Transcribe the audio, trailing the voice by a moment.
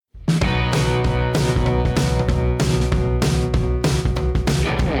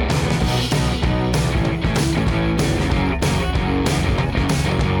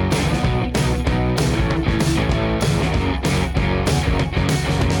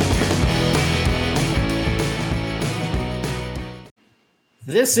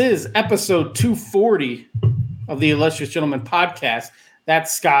This is episode 240 of the Illustrious Gentleman podcast.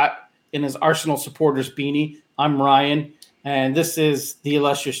 That's Scott in his Arsenal supporters beanie. I'm Ryan, and this is the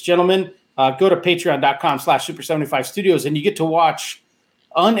Illustrious Gentleman. Go to patreon.com/super75studios, and you get to watch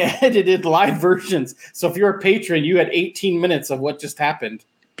unedited live versions. So if you're a patron, you had 18 minutes of what just happened.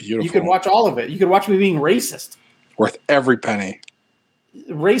 Beautiful. You can watch all of it. You can watch me being racist. Worth every penny.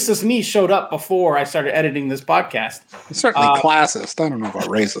 Racist me showed up before I started editing this podcast. It's certainly classist. I don't know about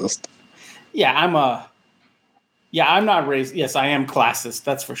racist. I'm not racist. Yes, I am classist.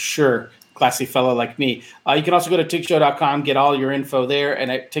 That's for sure. Classy fellow like me. You can also go to tigshow.com, get all your info there.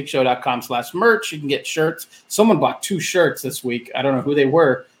 And at tigshow.com/merch, you can get shirts. Someone bought 2 shirts this week. I don't know who they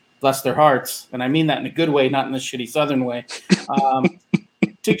were. Bless their hearts. And I mean that in a good way, not in the shitty Southern way.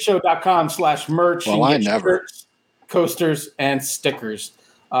 tigshow.com/merch. Well, I never. Shirts, coasters, and stickers.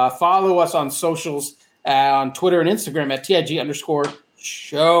 Follow us on socials on Twitter and Instagram at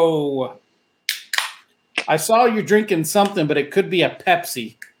TIG_show. I saw you drinking something, but it could be a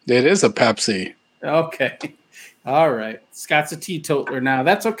Pepsi. It is a Pepsi. Okay. All right. Scott's a teetotaler now.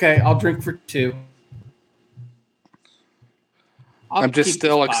 That's okay. I'll drink for 2. I'm just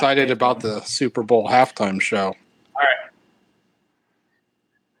still excited about the Super Bowl halftime show. All right.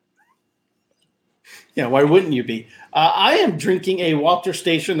 Yeah, why wouldn't you be? I am drinking a Walter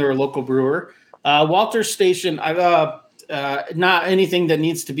Station. They're a local brewer. Walter Station, not anything that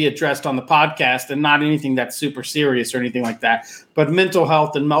needs to be addressed on the podcast and not anything that's super serious or anything like that. But mental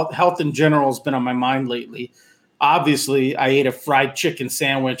health and health in general has been on my mind lately. Obviously, I ate a fried chicken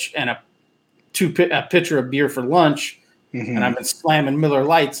sandwich and a pitcher of beer for lunch, and I've been slamming Miller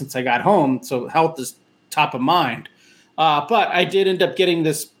Lite since I got home, so health is top of mind. But I did end up getting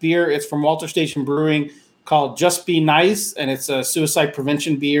this beer. It's from Walter Station Brewing called Just Be Nice, and it's a suicide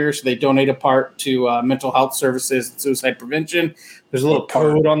prevention beer. So they donate a part to mental health services and suicide prevention. There's a little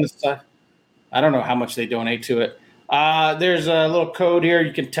code on the side. I don't know how much they donate to it. There's a little code here.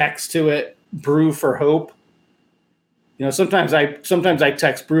 You can text to it, Brew for Hope. You know, sometimes I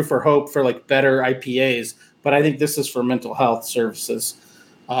text Brew for Hope for like better IPAs, but I think this is for mental health services.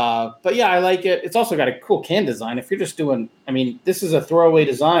 But yeah, I like it. It's also got a cool can design. If you're just doing, this is a throwaway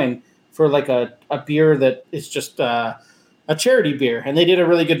design for like a beer that is just a charity beer. And they did a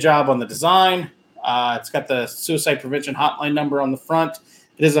really good job on the design. It's got the suicide prevention hotline number on the front.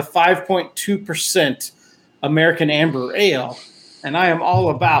 It is a 5.2% American Amber Ale. And I am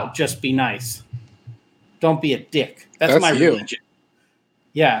all about just be nice. Don't be a dick. That's my religion.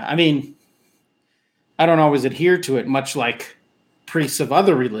 Yeah, I don't always adhere to it, much like priests of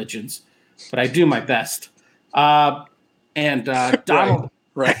other religions, but I do my best. And Donald,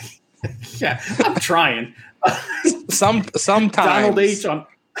 right? Yeah, I'm trying. Sometimes Donald H.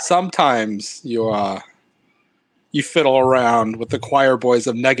 Sometimes you fiddle around with the choir boys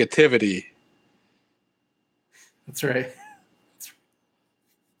of negativity. That's right.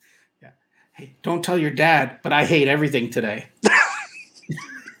 Yeah. Hey, don't tell your dad, but I hate everything today.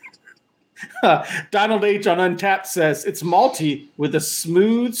 Donald H. on Untapped says it's malty with a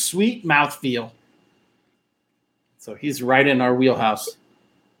smooth, sweet mouthfeel. So he's right in our wheelhouse.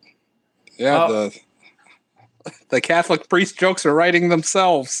 Yeah, the Catholic priest jokes are writing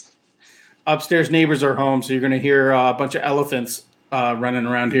themselves. Upstairs neighbors are home, so you're going to hear a bunch of elephants running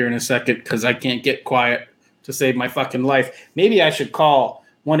around here in a second because I can't get quiet to save my fucking life. Maybe I should call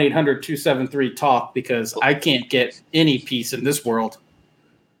 1-800-273-TALK because I can't get any peace in this world.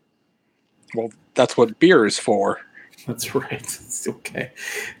 Well, that's what beer is for. That's right. It's okay.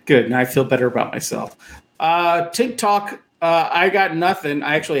 Good. Now I feel better about myself. TikTok, I got nothing.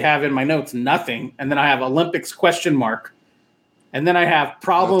 I actually have in my notes nothing. And then I have Olympics ? And then I have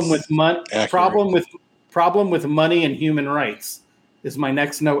problem with money and human rights is my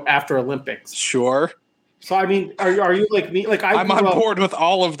next note after Olympics. Sure. So are you like me? Like I'm on board with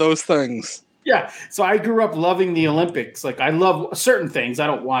all of those things. Yeah, so I grew up loving the Olympics. Like I love certain things. I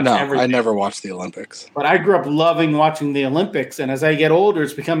don't watch everything. I never watched the Olympics. But I grew up loving watching the Olympics, and as I get older,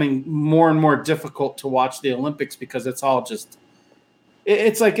 it's becoming more and more difficult to watch the Olympics because it's all just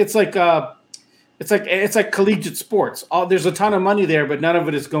it's like collegiate sports. There's a ton of money there, but none of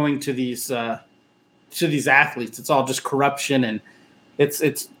it is going to these athletes. It's all just corruption, and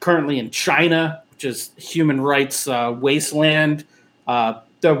it's currently in China, which is human rights wasteland.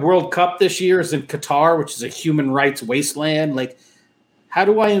 The World Cup this year is in Qatar, which is a human rights wasteland. Like, how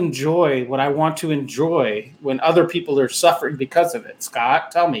do I enjoy what I want to enjoy when other people are suffering because of it?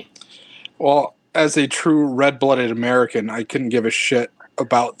 Scott, tell me. Well, as a true red-blooded American, I couldn't give a shit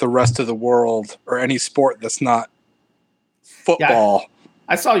about the rest of the world or any sport that's not football. Yeah,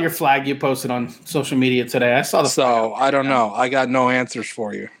 I saw your flag you posted on social media today. I saw the So I don't know. I got no answers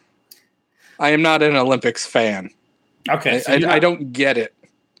for you. I am not an Olympics fan. Okay, so I don't get it.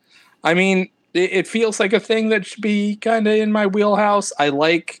 I mean, it feels like a thing that should be kind of in my wheelhouse. I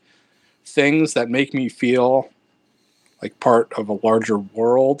like things that make me feel like part of a larger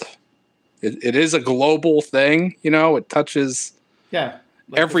world. It is a global thing, you know. It touches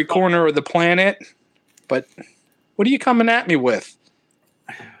every corner of the planet. But what are you coming at me with?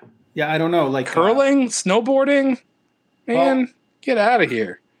 Yeah, I don't know. Like curling, snowboarding, man, get out of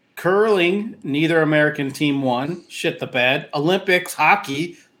here. Curling, neither American team won. Shit the bed. Olympics,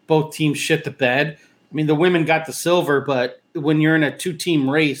 hockey, both teams shit the bed. I mean, the women got the silver, but when you're in a 2-team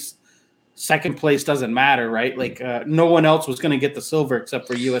race, second place doesn't matter, right? Like no one else was going to get the silver except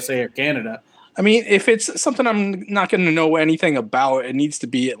for USA or Canada. I mean, if it's something I'm not going to know anything about, it needs to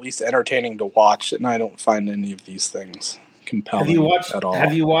be at least entertaining to watch, and I don't find any of these things compelling at all.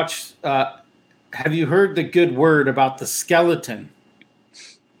 Have you watched? Have you heard the good word about the skeleton?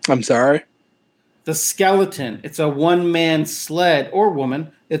 I'm sorry? The skeleton. It's a one-man sled or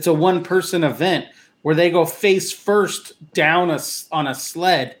woman. It's a one-person event where they go face first down on a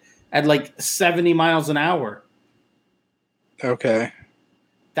sled at like 70 miles an hour. Okay.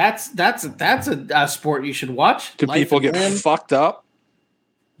 That's a sport you should watch. Do people get fucked up?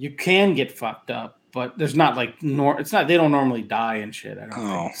 You can get fucked up, but there's not like it's not. They don't normally die and shit. I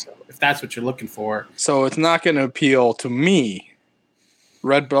don't think so. If that's what you're looking for, so it's not going to appeal to me,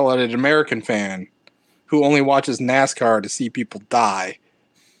 red-blooded American fan, who only watches NASCAR to see people die.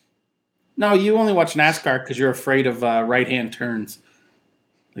 No, you only watch NASCAR because you're afraid of right-hand turns.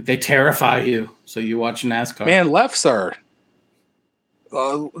 Like they terrify you, so you watch NASCAR. Man, lefts are.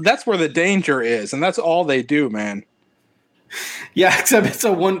 That's where the danger is, and that's all they do, man. Yeah, except it's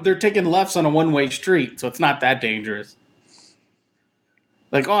they're taking lefts on a one-way street, so it's not that dangerous.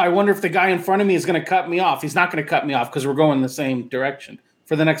 Like, I wonder if the guy in front of me is going to cut me off. He's not going to cut me off because we're going the same direction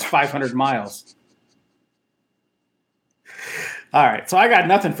for the next 500 miles. All right, so I got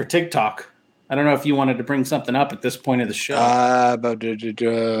nothing for TikTok. I don't know if you wanted to bring something up at this point of the show.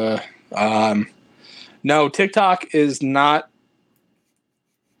 No, TikTok is not.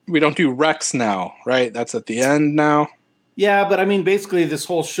 We don't do Rex now, right? That's at the end now. Yeah, but I mean, basically, this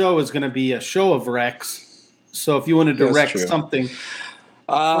whole show is going to be a show of Rex. So if you wanted to Rex something,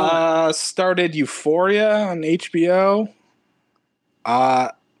 started Euphoria on HBO.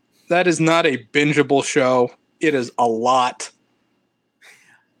 That is not a bingeable show. It is a lot.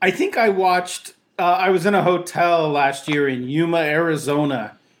 I think I watched. I was in a hotel last year in Yuma,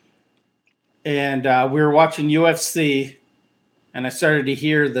 Arizona, and we were watching UFC. And I started to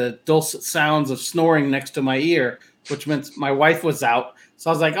hear the dulcet sounds of snoring next to my ear, which meant my wife was out. So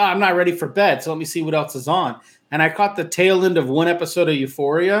I was like, I'm not ready for bed, so let me see what else is on. And I caught the tail end of one episode of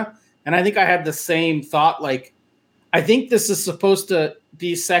Euphoria, and I think I had the same thought, like, I think this is supposed to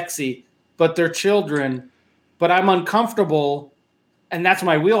be sexy, but they're children, but I'm uncomfortable, and that's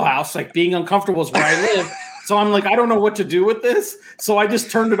my wheelhouse. Like, being uncomfortable is where I live. So I'm like, I don't know what to do with this. So I just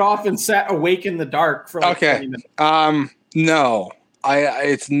turned it off and sat awake in the dark for like 20 minutes. No,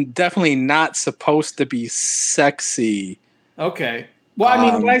 it's definitely not supposed to be sexy. Okay. Well,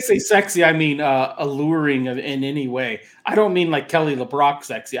 I mean, when I say sexy, I mean alluring in any way. I don't mean like Kelly LeBrock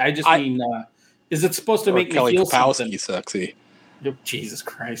sexy. I just mean, is it supposed to make me Kelly feel Kapowski something? Sexy? Oh, Jesus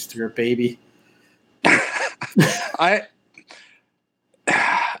Christ, you're a baby.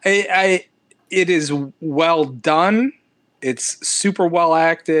 It is well done. It's super well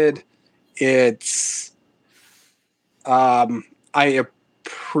acted. It's. I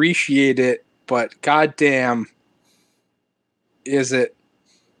appreciate it, but goddamn, is it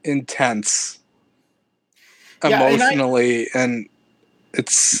intense emotionally, and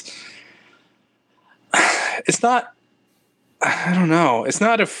it's not. I don't know. It's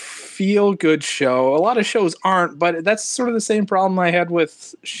not a feel-good show. A lot of shows aren't, but that's sort of the same problem I had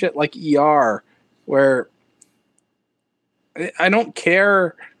with shit like ER, where I don't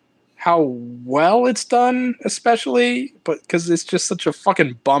care how well it's done, especially, but because it's just such a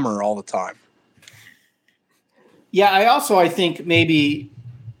fucking bummer all the time. Yeah, I think maybe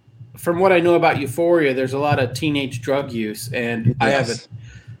from what I know about Euphoria, there's a lot of teenage drug use, and yes.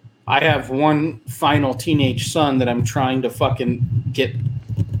 I have one final teenage son that I'm trying to fucking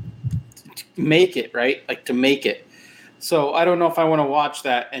make it, right? Like to make it. So I don't know if I want to watch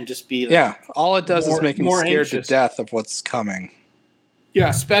that and just be like, all it does is make him scared anxious. To death of what's coming. Yeah,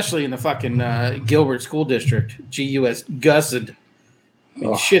 especially in the fucking Gilbert School District, GUS Gussid. I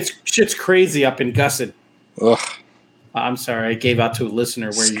mean, shit's crazy up in Gussid. Ugh. I'm sorry, I gave out to a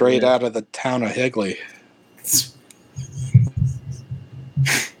listener where straight out of the town of Higley.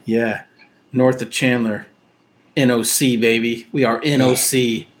 Yeah. North of Chandler. NOC, baby. We are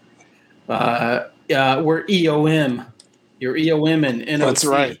NOC. We're EOM. You're EOM and NOC. That's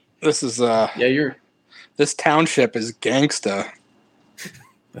right. This is this township is gangsta.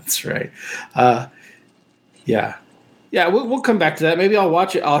 That's right. Yeah. Yeah, we'll come back to that. Maybe I'll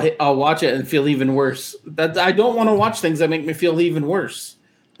watch it. I'll watch it and feel even worse. I don't want to watch things that make me feel even worse.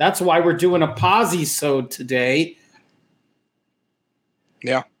 That's why we're doing a posy-sode today.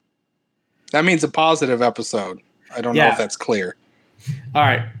 Yeah. That means a positive episode. I don't know if that's clear. All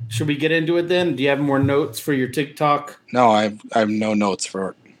right. Should we get into it then? Do you have more notes for your TikTok? No, I have no notes for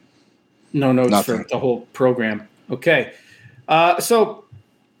it. No notes for the whole program. Okay. So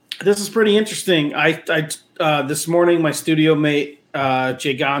this is pretty interesting. I this morning, my studio mate,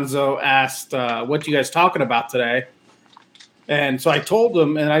 Jay Gonzo, asked, what you guys talking about today? And so I told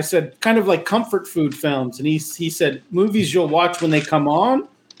him, and I said, kind of like comfort food films. And he said, movies you'll watch when they come on,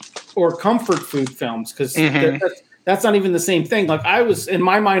 or comfort food films, because that's not even the same thing. Like in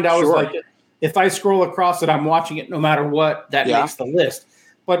my mind, I was like, if I scroll across it, I'm watching it no matter what. That makes the list.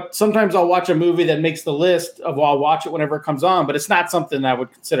 But sometimes I'll watch a movie that makes the list I'll watch it whenever it comes on, but it's not something I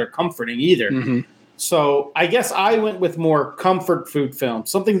would consider comforting either. Mm-hmm. So I guess I went with more comfort food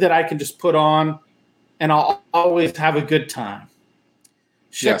films, something that I can just put on and I'll always have a good time.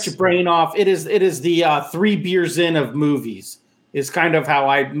 Shut your brain off. It is the 3 beers in of movies is kind of how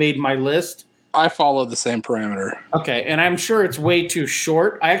I made my list. I follow the same parameter. Okay, and I'm sure it's way too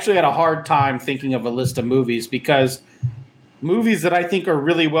short. I actually had a hard time thinking of a list of movies because movies that I think are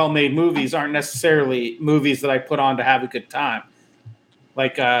really well-made movies aren't necessarily movies that I put on to have a good time.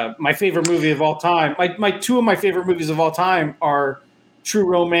 Like my favorite movie of all time, my 2 of my favorite movies of all time are True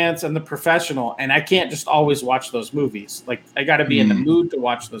Romance and The Professional, and I can't just always watch those movies. Like I got to be in the mood to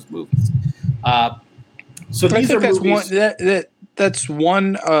watch those movies. So these are movies. That's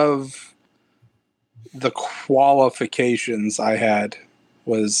one of the qualifications I had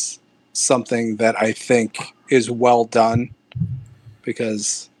was something that I think is well done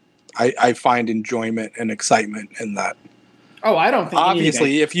because I find enjoyment and excitement in that. Oh, I don't think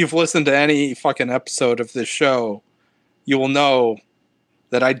obviously if you've listened to any fucking episode of this show, you will know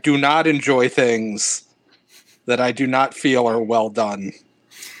that I do not enjoy things that I do not feel are well done.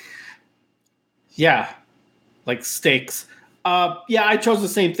 Yeah. Like steaks. Yeah, I chose the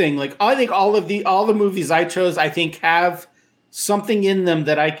same thing. Like I think all the movies I chose, I think have something in them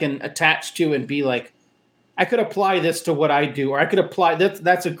that I can attach to and be like, I could apply this to what I do, or I could apply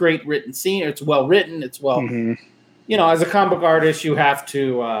that's a great written scene. It's well written. It's well, as a comic book artist, you have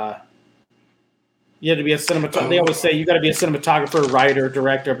to be a cinematographer. They always say you got to be a cinematographer, writer,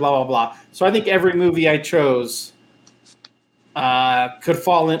 director, blah blah blah. So I think every movie I chose could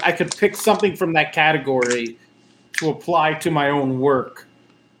fall in. I could pick something from that category to apply to my own work.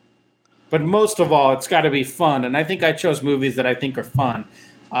 But most of all, it's got to be fun, and I think I chose movies that I think are fun.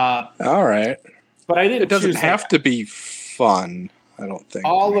 All right, but I didn't. It doesn't have to be fun. I don't think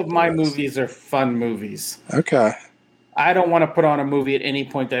all of my movies are fun movies. Okay. I don't want to put on a movie at any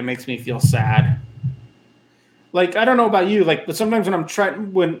point that makes me feel sad. Like I don't know about you, but sometimes when I'm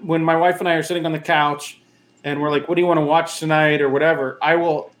trying, when my wife and I are sitting on the couch, and we're like, "What do you want to watch tonight?" or whatever, I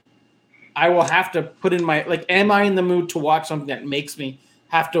will have to put in my am I in the mood to watch something that makes me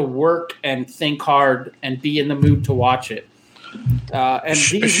have to work and think hard and be in the mood to watch it. And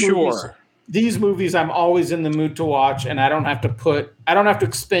these movies I'm always in the mood to watch, and I don't have to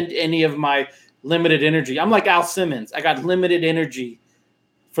expend any of my limited energy. I'm like Al Simmons. I got limited energy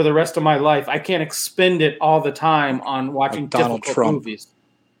for the rest of my life. I can't expend it all the time on watching Donald difficult Trump movies.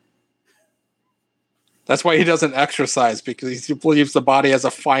 That's why he doesn't exercise, because he believes the body has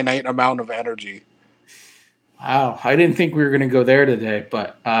a finite amount of energy. Wow, I didn't think we were going to go there today,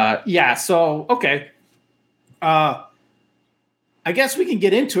 but yeah. So okay, I guess we can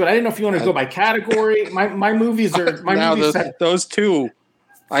get into it. I didn't know if you want to go by category. My movies are now those two.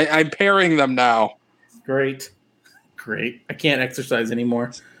 I'm pairing them now. Great. I can't exercise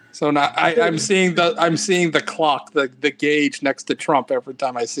anymore. So now I'm seeing the clock, the gauge next to Trump every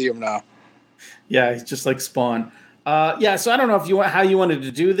time I see him now. Yeah, he's just like Spawn. Yeah, so I don't know how you wanted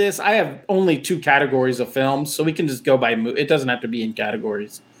to do this. I have only 2 categories of films, so we can just go by it doesn't have to be in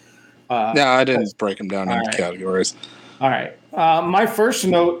categories. No, I didn't break them down into categories. All right. My first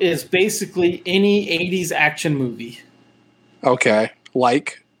note is basically any 80s action movie. Okay.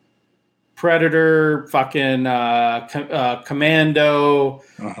 Like? Predator, fucking Commando,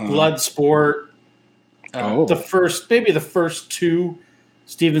 Bloodsport. Maybe the first 2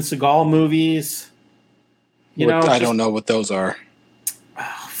 Steven Seagal movies. I don't know what those are.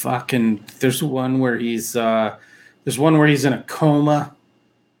 Fucking, there's one where he's in a coma.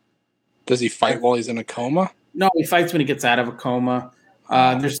 Does he fight while he's in a coma? No, he fights when he gets out of a coma.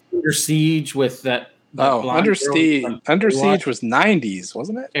 There's Under Siege with that blonde Under girl. Siege. Under Siege was 90s,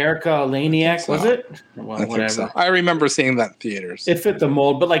 wasn't it? Erica Laniak, was it? Well, I think so. I remember seeing that in theaters. It fit the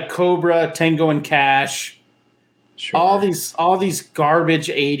mold, but like Cobra, Tango and Cash, Sure. all these garbage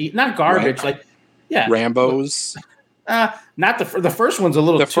 80s, not garbage, like Rambo's. Not the first one's a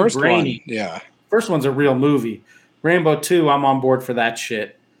little too grainy. Yeah. First one's a real movie. Rambo 2, I'm on board for that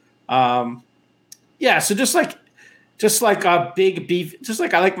shit. So just like a big beef, just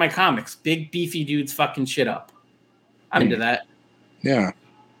like I like my comics, big beefy dudes fucking shit up. I'm into that. Yeah.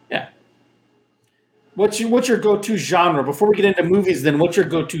 Yeah. What's your go-to genre? Before we get into movies, then what's your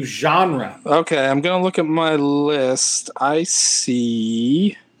go-to genre? Okay, I'm gonna look at my list. I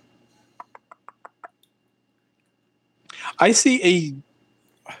see a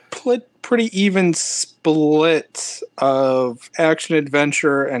pretty even split of action,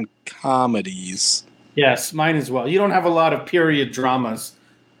 adventure, and comedies. Yes, mine as well. You don't have a lot of period dramas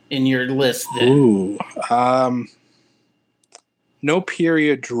in your list then. Ooh. No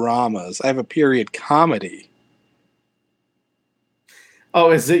period dramas. I have a period comedy. Oh,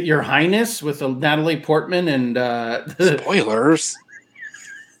 is it Your Highness with Natalie Portman and spoilers?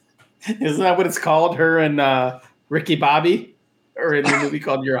 Isn't that what it's called? Her and Ricky Bobby, or in the movie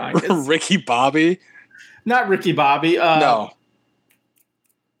called Your Highness? Ricky Bobby? Not Ricky Bobby. No.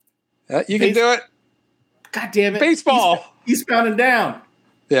 You can do it. God damn it! Baseball. Eastbound and Down.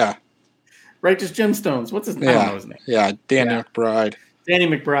 Yeah. Righteous Gemstones. What's his name? I don't know his name. Yeah, Danny McBride. Danny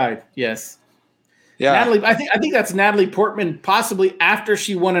McBride. Yes. Yeah. Natalie. I think that's Natalie Portman. Possibly after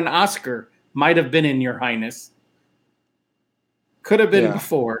she won an Oscar, might have been in Your Highness. Could have been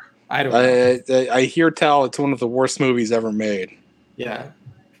before. I don't know. I hear tell it's one of the worst movies ever made. Yeah.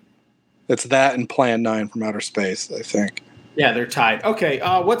 It's that and Plan 9 from Outer Space, I think. Yeah, they're tied. Okay,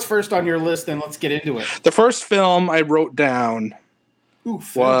 what's first on your list? Then let's get into it. The first film I wrote down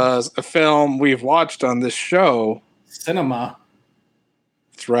was a film we've watched on this show. Cinema.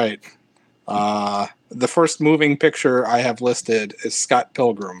 That's right. The first moving picture I have listed is Scott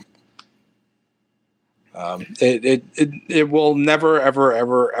Pilgrim. It will never, ever,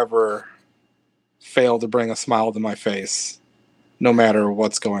 ever, ever fail to bring a smile to my face, no matter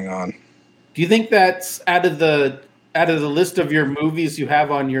what's going on. Do you think that's out of the list of your movies you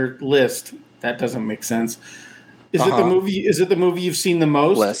have on your list? That doesn't make sense. Is it the movie? Is it the movie you've seen the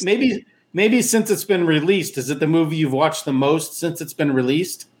most? List. Maybe since it's been released. Is it the movie you've watched the most since it's been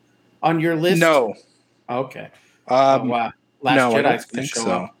released on your list? No. Okay. Wow. Last no, Jedi's I don't think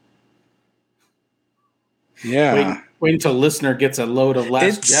so. Up. Yeah. Wait until listener gets a load of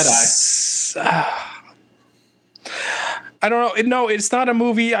Last Jedi. I don't know. No, it's not a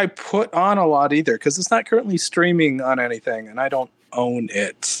movie I put on a lot either because it's not currently streaming on anything, and I don't own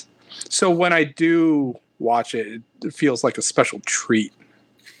it. So when I do watch it, it feels like a special treat.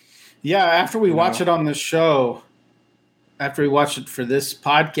 Yeah, after we watch it on the show, after we watch it for this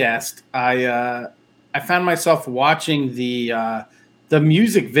podcast, I found myself watching the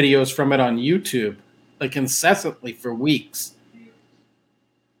music videos from it on YouTube like incessantly for weeks.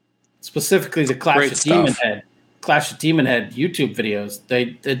 Specifically, the Clash of Demon Head YouTube videos.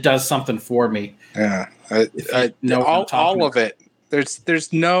 It does something for me. Yeah, all of it.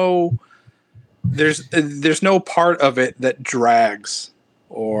 There's no part of it that drags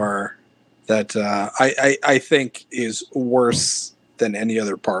or that I think is worse than any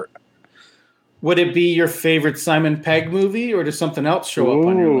other part. Would it be your favorite Simon Pegg movie, or does something else show up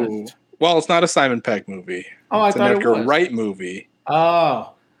on your list? Well, it's not a Simon Pegg movie. Oh, it's an Edgar Wright movie.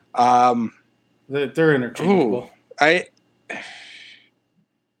 Oh, they're interchangeable.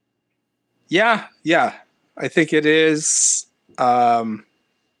 Yeah, I think it is.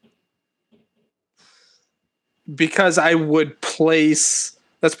 Because I would place.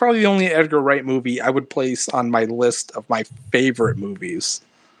 That's probably the only Edgar Wright movie I would place on my list of my favorite movies.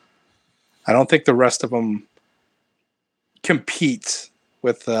 I don't think the rest of them compete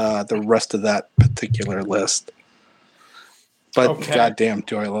with the rest of that particular list. But goddamn,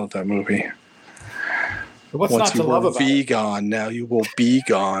 do I love that movie. What's not to love about it? Once you were gone, now you will be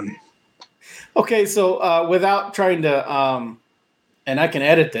gone. Okay, so without trying to, and I can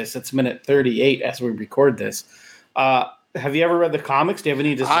edit this, it's minute 38 as we record this. Have you ever read the comics? Do you have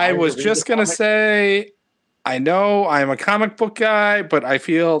any desire? I was just going to say, I know I'm a comic book guy, but I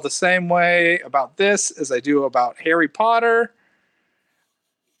feel the same way about this as I do about Harry Potter.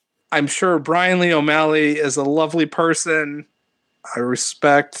 I'm sure Brian Lee O'Malley is a lovely person. I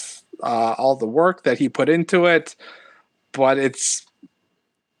respect all the work that he put into it, but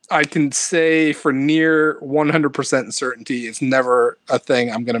I can say for near 100% certainty, it's never a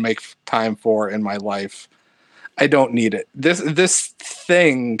thing I'm going to make time for in my life. I don't need it. This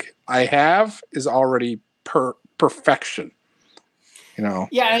thing I have is already perfection. You know.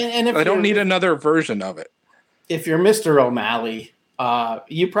 Yeah, and if I don't need another version of it. If you're Mr. O'Malley,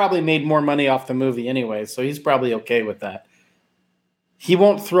 you probably made more money off the movie anyway, so he's probably okay with that. He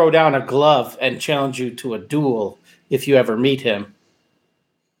won't throw down a glove and challenge you to a duel if you ever meet him.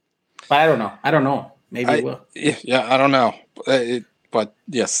 But I don't know. Maybe he will. Yeah, I don't know. But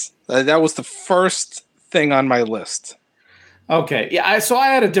yes, that was the first thing on my list. Okay. Yeah. So I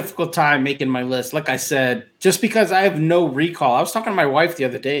had a difficult time making my list. Like I said, just because I have no recall. I was talking to my wife the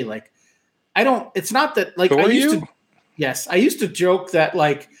other day. Like, it's not that, like, I used to joke that,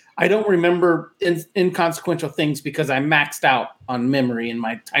 like, I don't remember inconsequential things because I maxed out on memory in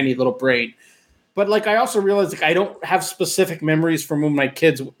my tiny little brain. But, like, I also realized, like, I don't have specific memories from when my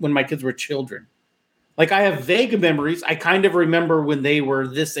kids were children. Like, I have vague memories. I kind of remember when they were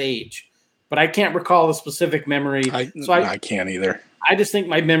this age, but I can't recall a specific memory. I can't either. I just think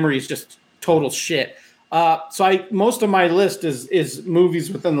my memory is just total shit. Most of my list is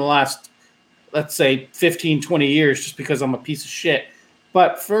movies within the last, let's say, 15, 20 years, just because I'm a piece of shit.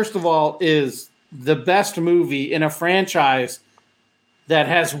 But first of all is the best movie in a franchise that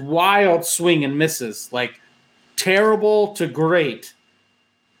has wild swing and misses, like terrible to great.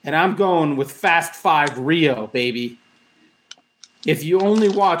 And I'm going with Fast 5 Rio, baby. If you only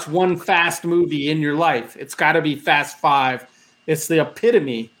watch one Fast movie in your life, it's got to be Fast 5. It's the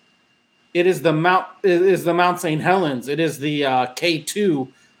epitome. It is the Mount St. Helens. It is the K2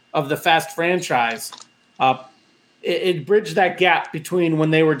 of the Fast franchise. It bridged that gap between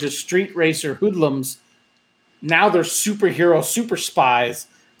when they were just street racer hoodlums. Now they're superhero super spies.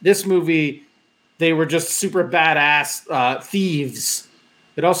 This movie, they were just super badass thieves.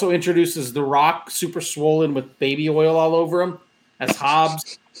 It also introduces The Rock, super swollen with baby oil all over him, as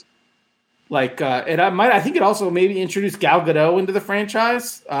Hobbs. I think it also maybe introduced Gal Gadot into the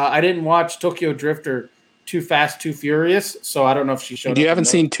franchise. I didn't watch Tokyo Drift or Too Fast, Too Furious, so I don't know if she showed up. You haven't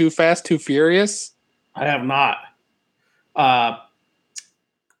seen Too Fast, Too Furious? I have not.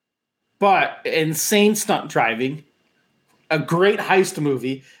 But insane stunt driving, a great heist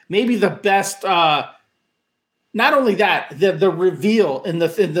movie, maybe the best. Not only that, the reveal in the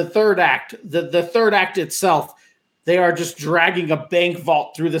third act, the third act itself, they are just dragging a bank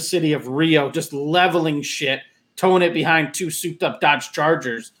vault through the city of Rio, just leveling shit, towing it behind two souped up Dodge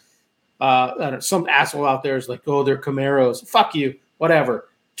Chargers. Some asshole out there is like, oh, they're Camaros. Fuck you, whatever.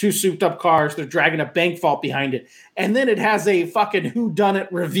 Two souped up cars, they're dragging a bank vault behind it. And then it has a fucking whodunit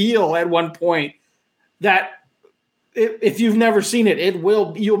reveal at one point that if you've never seen it,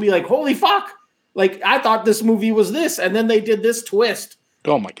 you'll be like, holy fuck. Like, I thought this movie was this, and then they did this twist.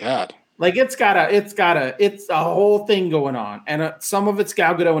 Oh my God. Like, it's a whole thing going on. And some of it's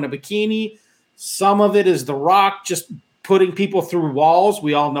Gal Gadot in a bikini. Some of it is The Rock just putting people through walls.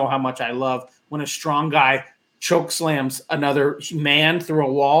 We all know how much I love when a strong guy choke slams another man through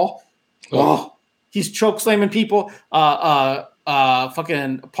a wall. Oh, he's choke slamming people.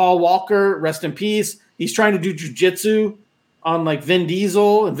 Fucking Paul Walker, rest in peace. He's trying to do jujitsu on like Vin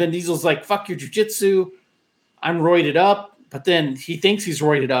Diesel, and Vin Diesel's like, fuck your jujitsu. I'm roided up. But then he thinks he's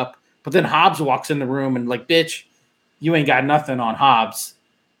roided up. But then Hobbs walks in the room and like, bitch, you ain't got nothing on Hobbs.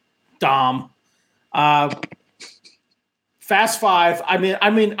 Dom. Fast 5. I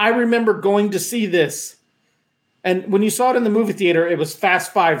mean, I remember going to see this. And when you saw it in the movie theater, it was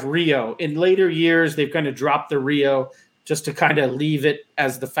Fast 5 Rio. In later years, they've kind of dropped the Rio just to kind of leave it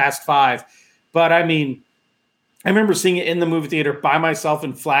as the Fast 5. But I mean, I remember seeing it in the movie theater by myself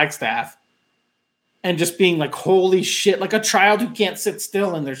in Flagstaff and just being like, holy shit, like a child who can't sit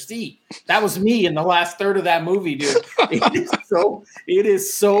still in their seat. That was me in the last third of that movie, dude. It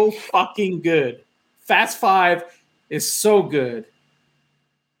is so fucking good. Fast 5 is so good.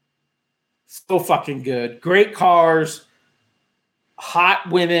 So fucking good. Great cars, hot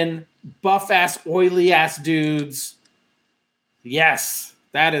women, buff ass, oily ass dudes. Yes,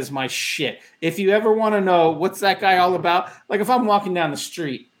 that is my shit. If you ever want to know what's that guy all about, like if I'm walking down the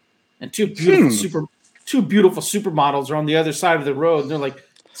street and two beautiful supermodels are on the other side of the road, and they're like,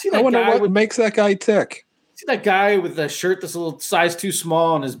 see that I wonder guy what makes that guy tick. See that guy with the shirt that's a little size too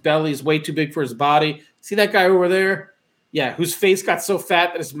small and his belly is way too big for his body? See that guy over there? Yeah, whose face got so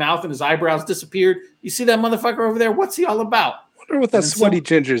fat that his mouth and his eyebrows disappeared. You see that motherfucker over there? What's he all about? Wonder what that sweaty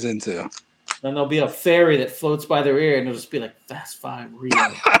ginger's into. Then there'll be a fairy that floats by their ear and it'll just be like, Fast 5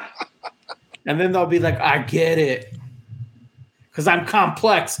 Rio. And then they'll be like, I get it. Because I'm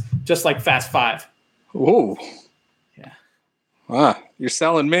complex, just like Fast 5. Whoa. Yeah. Ah, You're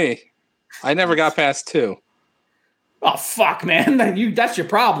selling me. I never got past 2. Oh fuck, man! That's your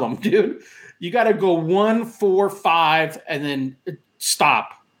problem, dude. You got to go 1, 4, 5, and then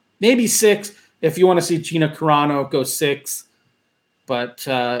stop. Maybe 6 if you want to see Gina Carano. Go 6, but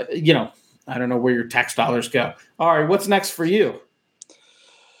I don't know where your tax dollars go. All right, what's next for you?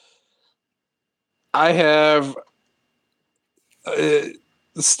 I have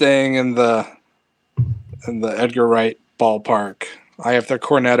staying in the Edgar Wright ballpark. I have the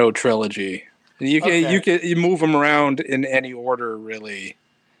Cornetto trilogy. You move them around in any order, really.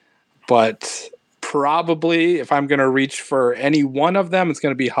 But probably if I'm going to reach for any one of them, it's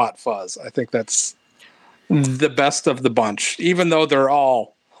going to be Hot Fuzz. I think that's the best of the bunch, even though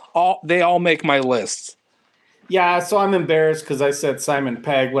they all make my list. Yeah, so I'm embarrassed because I said Simon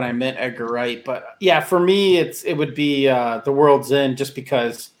Pegg when I meant Edgar Wright. But yeah, for me, it would be The World's End, just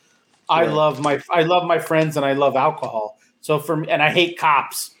because I love my friends and I love alcohol. So and I hate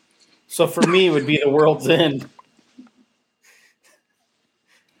cops. So for me, it would be The World's End.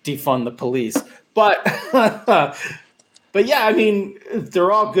 Defund the police. But yeah, I mean,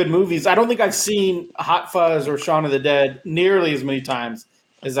 they're all good movies. I don't think I've seen Hot Fuzz or Shaun of the Dead nearly as many times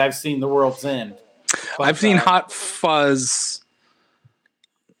as I've seen The World's End. But, I've seen Hot Fuzz.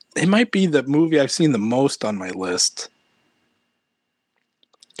 It might be the movie I've seen the most on my list.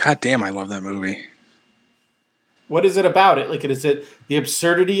 God damn, I love that movie. What is it about it? Like, is it the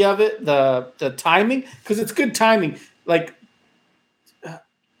absurdity of it, the timing? Because it's good timing. Like,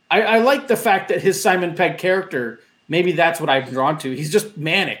 I like the fact that his Simon Pegg character, maybe that's what I'm drawn to. He's just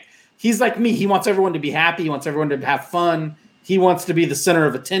manic. He's like me. He wants everyone to be happy. He wants everyone to have fun. He wants to be the center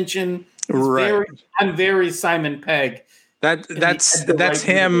of attention. I'm very Simon Pegg. That's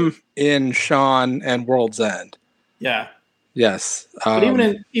him in Shaun and World's End. Yeah. Yes. But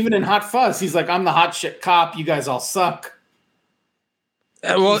even in Hot Fuzz, he's like, I'm the hot shit cop. You guys all suck.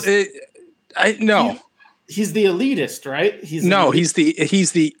 Well, he's the elitist, right? He's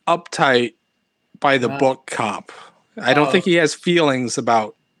the uptight by the book cop. I don't think he has feelings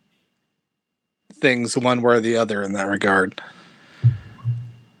about things one way or the other in that regard.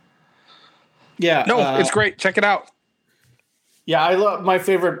 Yeah. No, it's great. Check it out. Yeah, I love my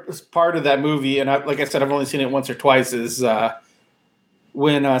favorite part of that movie, and like I said, I've only seen it once or twice, is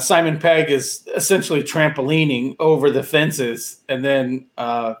when Simon Pegg is essentially trampolining over the fences, and then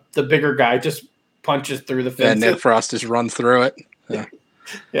the bigger guy just punches through the fences. And Nick Frost just runs through it. Yeah.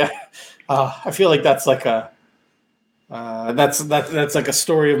 Yeah. I feel like that's like that's like a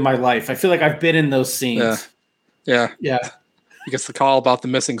story of my life. I feel like I've been in those scenes. Yeah. He gets the call about the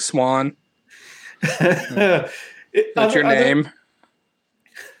missing swan. That's your name.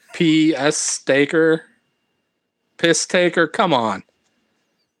 P.S. Staker. Piss Taker. Come on.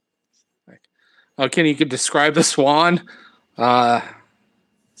 Oh, can you describe the swan?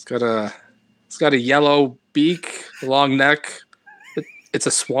 It's got a yellow beak, a long neck. It's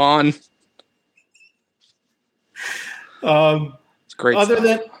a swan. It's great.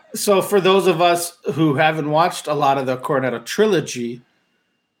 So for those of us who haven't watched a lot of the Cornetto trilogy,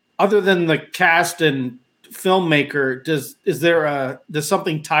 other than the cast and filmmaker, does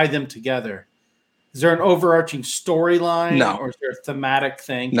something tie them together? Is there an overarching storyline? No. Or is there a thematic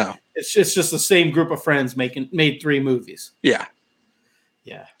thing? No. It's just the same group of friends made 3 movies. Yeah.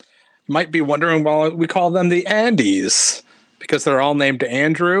 Yeah. You might be wondering why we call them the Andes, because they're all named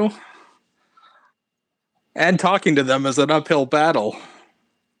Andrew. And talking to them is an uphill battle.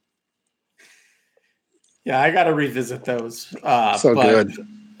 Yeah, I got to revisit those. Good.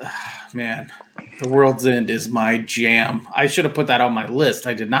 Man, The World's End is my jam. I should have put that on my list.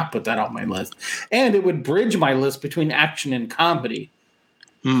 I did not put that on my list. And it would bridge my list between action and comedy.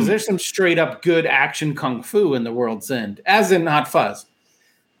 Because there's some straight up good action kung fu in The World's End, as in Hot Fuzz.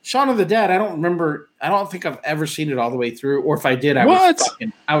 Shaun of the Dead, I don't remember. I don't think I've ever seen it all the way through. Or if I did, I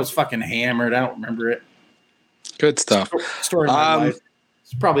was fucking hammered. I don't remember it. Good stuff. Story of my life.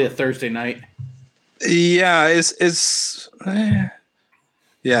 It's probably a Thursday night. Yeah,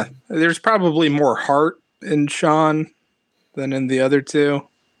 yeah. There's probably more heart in Shaun than in the other 2,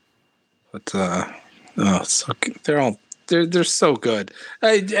 but they're so good.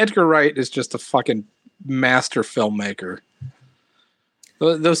 Edgar Wright is just a fucking master filmmaker.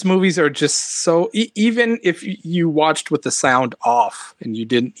 Those movies are just so. Even if you watched with the sound off and you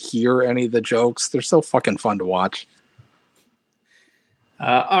didn't hear any of the jokes, they're so fucking fun to watch.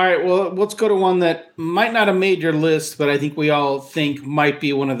 All right, well, let's go to one that might not have made your list, but I think we all think might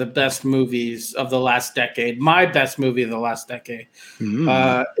be one of the best movies of the last decade. My best movie of the last decade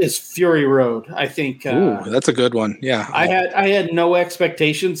is Fury Road. I think. That's a good one. Yeah, I had no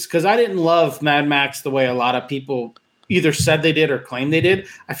expectations because I didn't love Mad Max the way a lot of people, either said they did or claimed they did.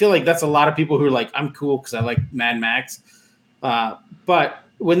 I feel like that's a lot of people who are like, I'm cool because I like Mad Max. But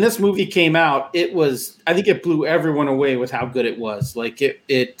when this movie came out, I think it blew everyone away with how good it was. Like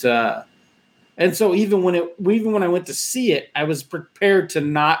and so even when I went to see it, I was prepared to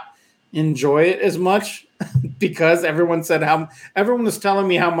not enjoy it as much because everyone was telling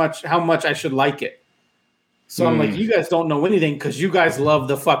me how much I should like it. So I'm like, you guys don't know anything because you guys love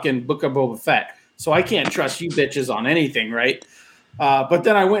the fucking Book of Boba Fett. So I can't trust you bitches on anything, right? But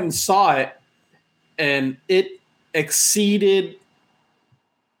then I went and saw it, and it exceeded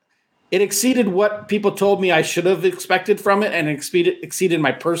what people told me I should have expected from it, and exceeded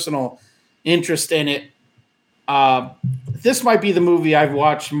my personal interest in it. This might be the movie I've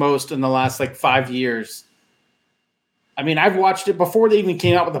watched most in the last 5 years. I mean, I've watched it before they even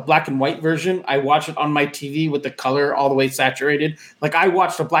came out with the black and white version. I watched it on my TV with the color all the way saturated. Like, I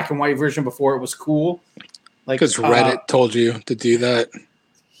watched a black and white version before it was cool. Because Reddit told you to do that.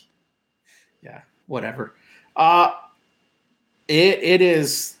 Yeah, whatever.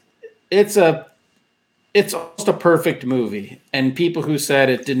 It's almost a perfect movie. And people who said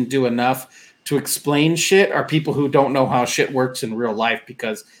it didn't do enough to explain shit are people who don't know how shit works in real life,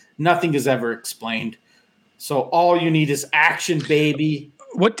 because nothing is ever explained. So all you need is action, baby.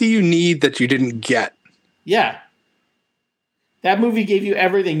 What do you need that you didn't get? Yeah. That movie gave you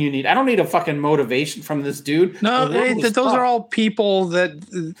everything you need. I don't need a fucking motivation from this dude. No, those are all people that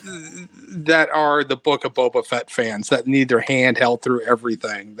are the Book of Boba Fett fans that need their hand held through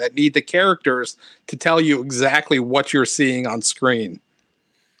everything, that need the characters to tell you exactly what you're seeing on screen.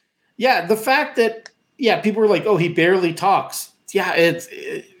 Yeah, the fact that, people were like, oh, he barely talks. Yeah,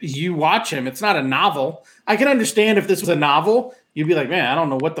 you watch him. It's not a novel. I can understand if this was a novel, you'd be like, man, I don't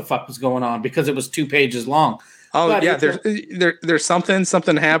know what the fuck was going on because it was 2 pages long. Oh, but yeah, there's something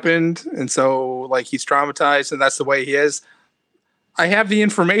happened, and so he's traumatized, and that's the way he is. I have the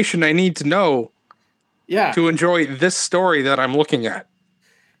information I need to know to enjoy this story that I'm looking at.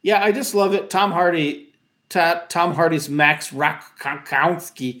 Yeah, I just love it. Tom Hardy's Max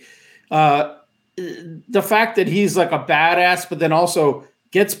Rakowski. The fact that he's like a badass, but then also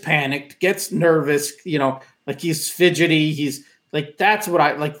gets panicked, gets nervous, he's fidgety. He's like, that's what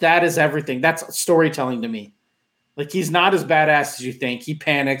I like. That is everything. That's storytelling to me. Like, he's not as badass as you think. He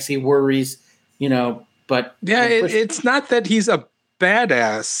panics, he worries, but yeah, it's not that he's a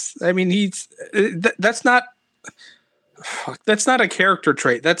badass. I mean, that's not a character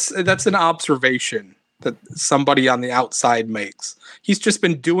trait. That's an observation that somebody on the outside makes. He's just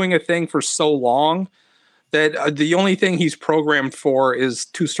been doing a thing for so long that the only thing he's programmed for is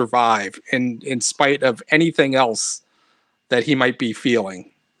to survive in spite of anything else that he might be feeling.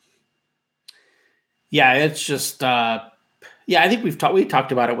 Yeah, it's just I think we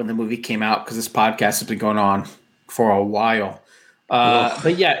talked about it when the movie came out, because this podcast has been going on for a while.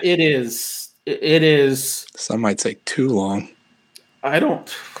 But yeah, it is. Some might say too long. I hope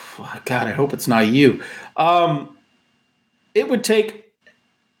it's not you. It would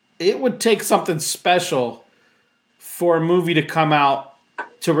take something special for a movie to come out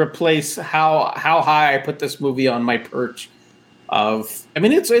to replace how high I put this movie on my perch.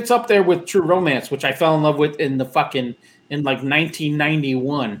 It's up there with True Romance, which I fell in love with in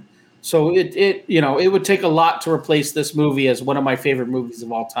 1991. So it would take a lot to replace this movie as one of my favorite movies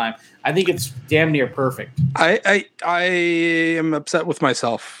of all time. I think it's damn near perfect. I am upset with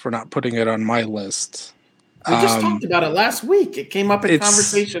myself for not putting it on my list. We just talked about it last week. It came up in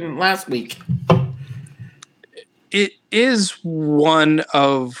conversation last week. It is one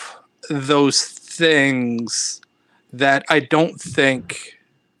of those things that I don't think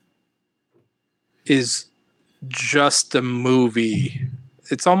is just a movie.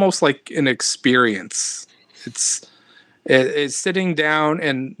 It's almost like an experience. It's sitting down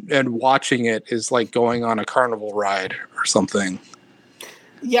and watching it is like going on a carnival ride or something.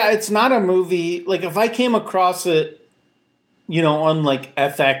 Yeah, it's not a movie. Like, if I came across it, on like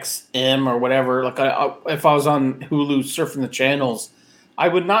FXM or whatever, if I was on Hulu surfing the channels, I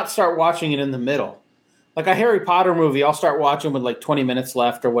would not start watching it in the middle. Like a Harry Potter movie, I'll start watching with 20 minutes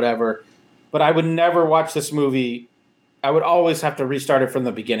left or whatever. But I would never watch this movie. I would always have to restart it from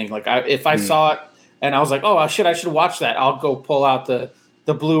the beginning. If I saw it and I was like, oh shit, I should watch that, I'll go pull out the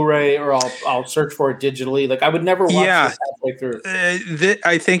Blu-ray, or I'll search for it digitally. Like, I would never watch this halfway through.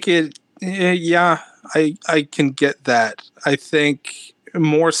 I think it. I can get that. I think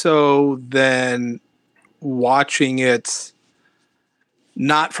more so than watching it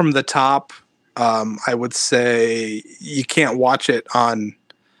not from the top. I would say you can't watch it on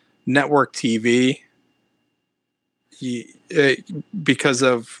network TV because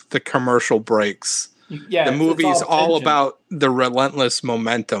of the commercial breaks. Yeah, The movie is all tension. about the relentless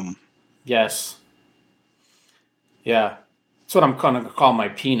momentum. Yes. Yeah. That's what I'm going to call my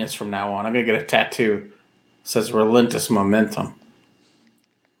penis from now on. I'm going to get a tattoo. It says relentless momentum.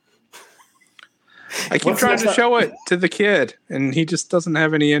 I keep What's trying next to up? show it to the kid, and he just doesn't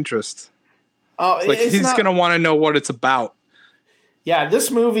have any interest. Oh, It's like he's going to want to know what it's about. Yeah, this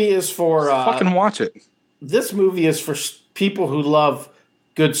movie is for fucking watch it. This movie is for people who love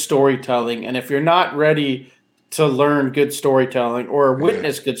good storytelling, and if you're not ready to learn good storytelling or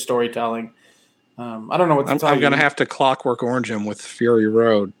witness good storytelling, I don't know what to tell you. I'm going to have to Clockwork Orange him with Fury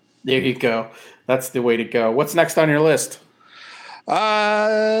Road. There you go. That's the way to go. What's next on your list?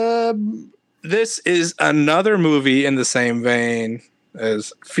 This is another movie in the same vein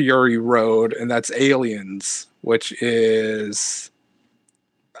as Fury Road, and that's Aliens, which is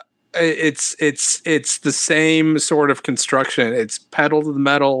it's the same sort of construction. It's pedal to the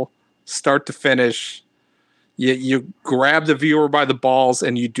metal, start to finish. You grab the viewer by the balls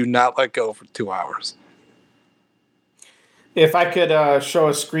and you do not let go for 2 hours. If I could show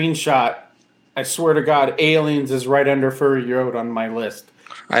a screenshot, I swear to God, Aliens is right under Fury Road on my list.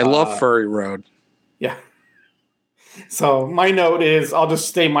 I love Fury Road. Yeah. So my note is, I'll just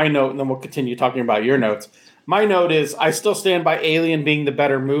stay my note and then we'll continue talking about your notes. My note is, I still stand by Alien being the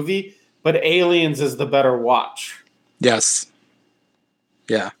better movie, but Aliens is the better watch. Yes.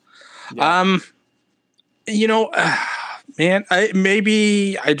 Yeah. You know, man,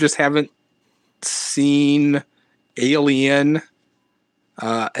 maybe I just haven't seen Alien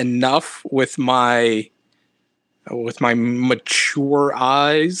enough with my mature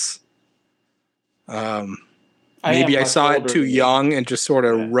eyes. Maybe I saw it too young and just sort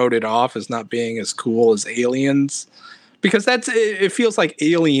of wrote it off as not being as cool as Aliens, because it feels like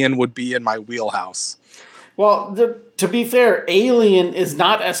Alien would be in my wheelhouse. Well, to be fair, Alien is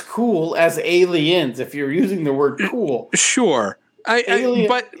not as cool as Aliens. If you're using the word cool, sure. Talking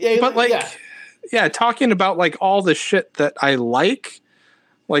about like all the shit that I like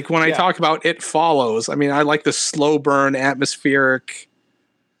when I talk about It Follows. I mean, I like the slow burn, atmospheric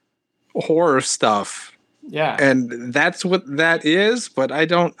horror stuff. Yeah. And that's what that is, but I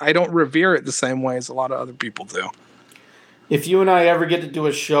don't revere it the same way as a lot of other people do. If you and I ever get to do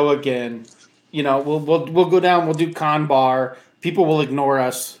a show again, you know, we'll go down, we'll do Con Bar. People will ignore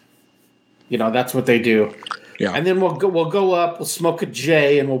us. You know, that's what they do. Yeah. And then we'll go up, we'll smoke a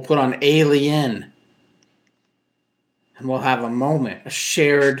J, and we'll put on Alien. And we'll have a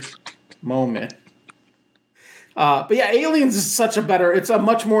shared moment. But yeah, Aliens is it's a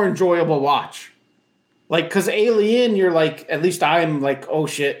much more enjoyable watch. Like, because Alien, you're like, at least I'm like, oh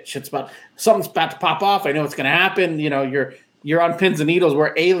shit, something's about to pop off. I know it's gonna happen. You know, you're on pins and needles.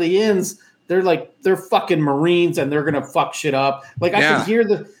 Where Aliens, they're fucking Marines and they're gonna fuck shit up. Like I can hear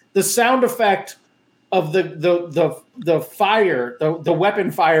the sound effect of the fire, the weapon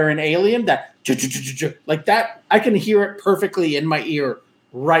fire in Alien, that like that. I can hear it perfectly in my ear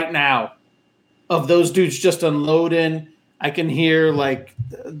right now. Of those dudes just unloading. I can hear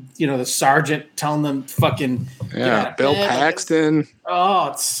the sergeant telling them fucking Bill Paxton.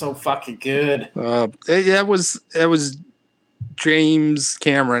 It's so fucking good. That was James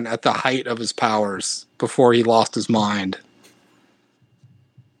Cameron at the height of his powers before he lost his mind.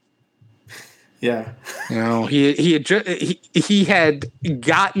 Yeah, you know, he had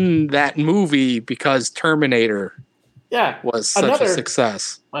gotten that movie because Terminator was such a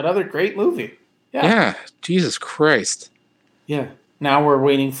success. Another great movie. Yeah, Jesus Christ. Yeah. Now we're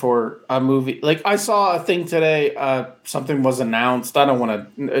waiting for a movie. Like I saw a thing today. Something was announced. I don't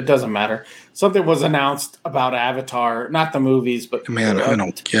want to. It doesn't matter. Something was announced about Avatar, not the movies, but man, I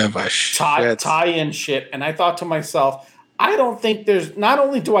don't give a shit. Tie-in shit. And I thought to myself, I don't think there's. Not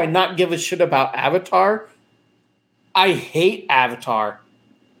only do I not give a shit about Avatar, I hate Avatar.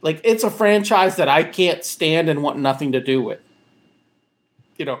 Like it's a franchise that I can't stand and want nothing to do with.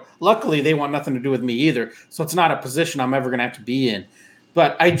 You know, luckily they want nothing to do with me either, so it's not a position I'm ever going to have to be in.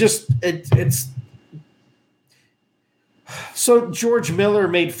 But it's so George Miller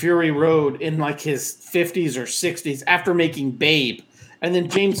made Fury Road in like his 50s or 60s after making Babe, and then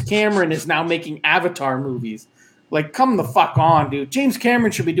James Cameron is now making Avatar movies. Like, come the fuck on, dude. James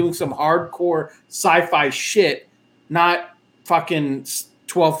Cameron should be doing some hardcore sci-fi shit, not fucking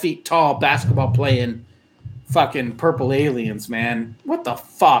 12 feet tall basketball playing fucking purple aliens, man. What the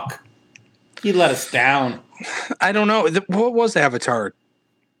fuck? He let us down. I don't know. What was Avatar?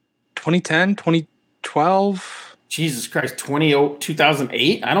 2010? 2012? Jesus Christ.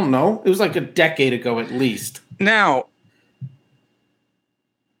 2008? I don't know. It was like a decade ago at least. Now,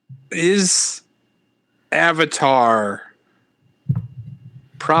 is Avatar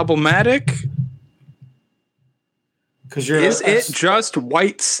problematic Because you're Is it just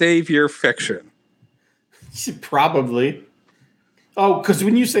white savior fiction? Probably. Oh, because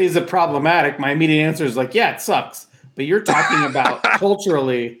when you say is it problematic, my immediate answer is like, yeah, it sucks. But you're talking about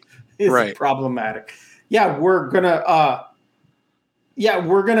culturally is it problematic? Yeah, we're gonna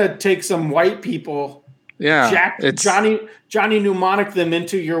take some white people, Johnny Mnemonic them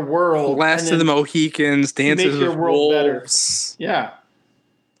into your world, Last of the Mohicans, Dances with Wolves. Better. Yeah.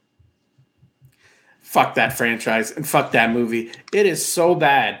 Fuck that franchise and fuck that movie. It is so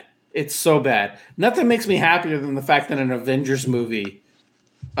bad. It's so bad. Nothing makes me happier than the fact that an Avengers movie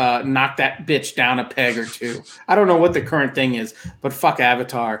knocked that bitch down a peg or two. I don't know what the current thing is, but fuck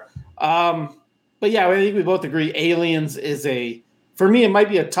Avatar. But yeah, I think we both agree Aliens is for me, it might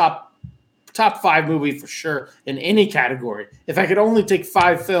be a top 5 movie for sure in any category. If I could only take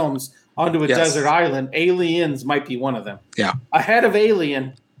 5 films onto a desert island, Aliens might be one of them. Yeah. Ahead of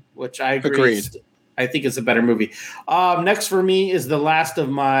Alien, which I agree. Agreed. I think it's a better movie. Next for me is the last of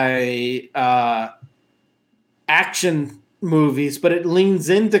my action movies, but it leans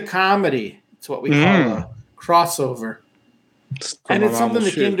into comedy. It's what we call a crossover. And it's something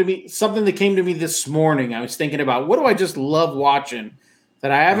that came to me this morning. I was thinking about what do I just love watching that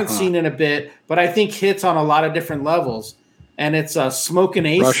I haven't seen in a bit, but I think hits on a lot of different levels. And it's Smoking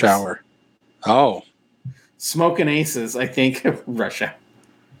Aces. Rush Hour. Oh. Smoking Aces, I think. Rush Hour.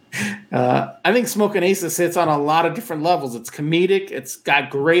 I think Smoking Aces hits on a lot of different levels. It's comedic. It's got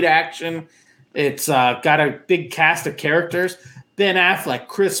great action. It's got a big cast of characters. Ben Affleck,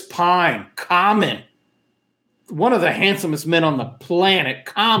 Chris Pine, Common. One of the handsomest men on the planet,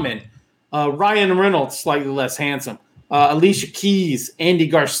 Common. Ryan Reynolds, slightly less handsome. Alicia Keys, Andy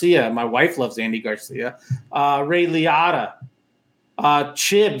Garcia. My wife loves Andy Garcia. Ray Liotta.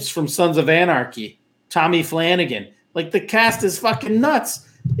 Chibs from Sons of Anarchy. Tommy Flanagan. Like, the cast is fucking nuts.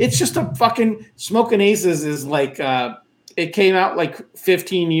 It's just a fucking Smoking Aces is like it came out like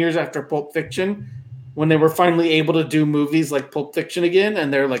 15 years after Pulp Fiction when they were finally able to do movies like Pulp Fiction again,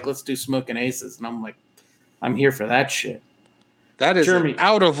 and they're like, let's do Smoking Aces. And I'm like, I'm here for that shit. That is an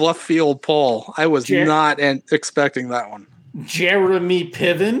out of left field poll. I was not expecting that one. Jeremy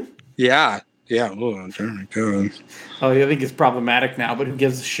Piven. Yeah. Oh, Jeremy Piven. Oh, I think it's problematic now, but who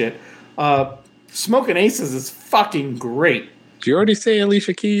gives a shit? Smoking Aces is fucking great. Did you already say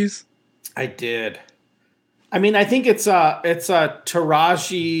Alicia Keys? I did. I mean, I think it's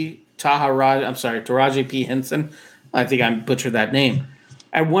Taraji P. Henson. I think I butchered that name.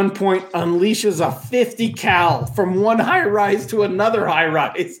 At one point, unleashes a 50 cal from one high rise to another high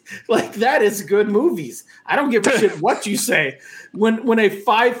rise. Like, that is good movies. I don't give a shit what you say. When a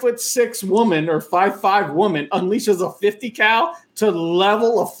 5'6" woman or 5'5" woman unleashes a 50 cal to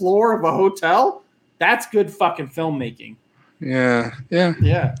level a floor of a hotel, that's good fucking filmmaking. Yeah.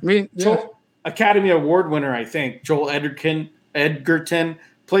 I mean, Joel, Academy Award winner, I think. Joel Edgerton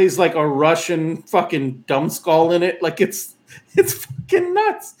plays like a Russian fucking numbskull in it. Like, it's fucking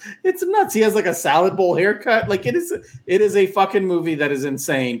nuts. It's nuts. He has like a salad bowl haircut. Like, it is a fucking movie that is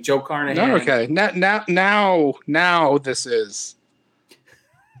insane. Joe Carnahan. No, okay. Now this is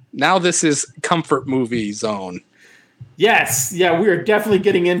comfort movie zone. Yes. Yeah, we are definitely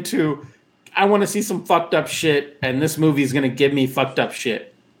getting into I want to see some fucked up shit, and this movie is going to give me fucked up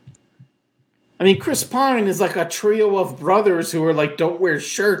shit. I mean, Chris Pine is like a trio of brothers who are like, don't wear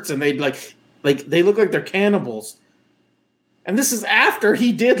shirts, and they like they look like they're cannibals. And this is after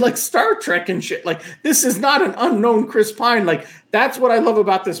he did like Star Trek and shit. Like, this is not an unknown Chris Pine. Like, that's what I love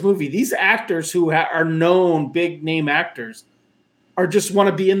about this movie. These actors who are known big name actors are just want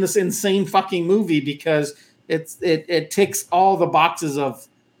to be in this insane fucking movie because it ticks all the boxes of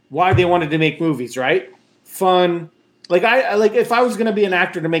why they wanted to make movies, right? Fun. Like, I if I was going to be an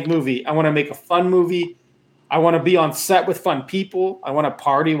actor to make movie, I want to make a fun movie. I want to be on set with fun people. I want to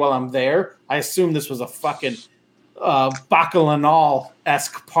party while I'm there. I assume this was a fucking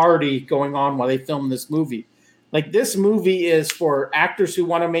Bacchanal-esque party going on while they filmed this movie. Like, this movie is for actors who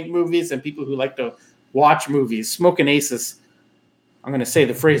want to make movies and people who like to watch movies. Smoking Aces, I'm going to say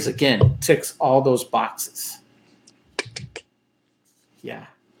the phrase again, ticks all those boxes. Yeah.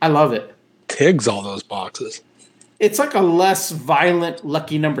 I love it. Tiggs all those boxes. It's like a less violent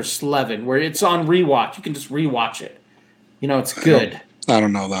Lucky Number 11 where it's on rewatch. You can just rewatch it. You know, it's good. I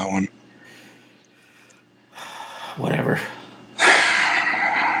don't know that one. Whatever.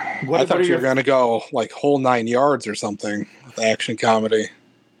 I thought you were going to go like whole 9 yards or something with action comedy.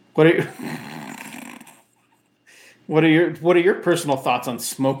 What are your personal thoughts on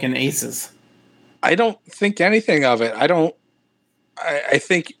Smoking Aces? I don't think anything of it. I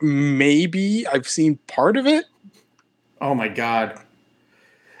think maybe I've seen part of it. Oh my God.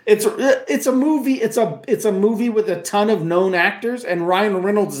 It's a movie. It's a movie with a ton of known actors, and Ryan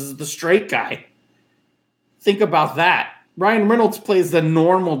Reynolds is the straight guy. Think about that. Ryan Reynolds plays the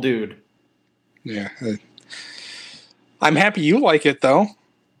normal dude. Yeah. I'm happy you like it, though.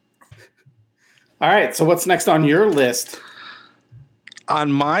 All right. So what's next on your list?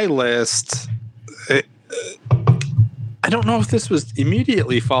 On my list, I don't know if this was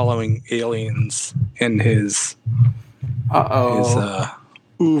immediately following Aliens in his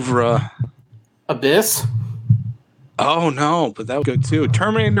oeuvre. Abyss? Oh, no, but that was good, too.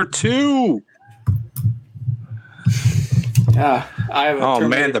 Terminator 2! Yeah.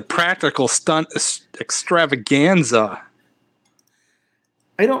 Man, the practical stunt extravaganza.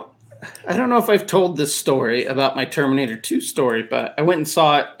 I don't know if I've told this story about my Terminator 2 story, but I went and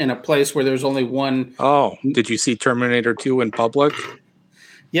saw it in a place where there's only one. Oh, did you see Terminator 2 in public?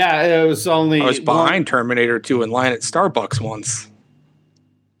 Yeah, it was only. I was behind Terminator 2 in line at Starbucks once.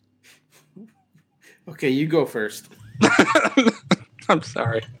 Okay, you go first. I'm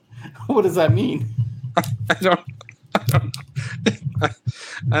sorry. What does that mean? I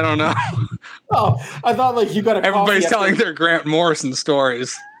don't know. Oh, I thought like you got a. Everybody's telling their Grant Morrison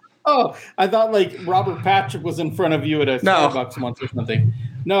stories. Oh, I thought like Robert Patrick was in front of you at a Starbucks once or something.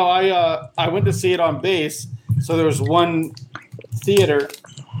 No, I went to see it on base. So there was one theater.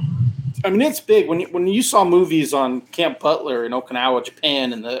 I mean, it's big. When you saw movies on Camp Butler in Okinawa,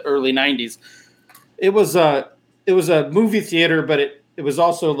 Japan, in the early '90s, it was a movie theater, but it was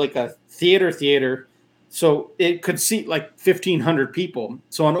also like a theater. So it could seat like 1,500 people.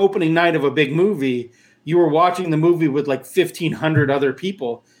 So on opening night of a big movie, you were watching the movie with like 1,500 other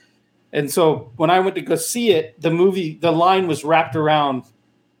people. And so when I went to go see it, the line was wrapped around,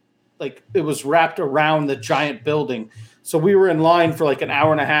 like it was wrapped around the giant building. So we were in line for like an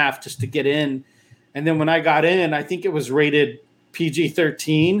hour and a half just to get in. And then when I got in, I think it was rated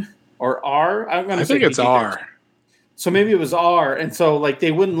PG-13 or R. I think it's R. So maybe it was R. And so like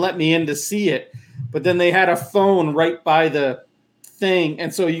they wouldn't let me in to see it. But then they had a phone right by the thing.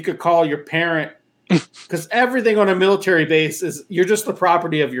 And so you could call your parent. Because everything on a military base is you're just the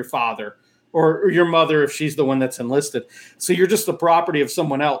property of your father or your mother if she's the one that's enlisted. So you're just the property of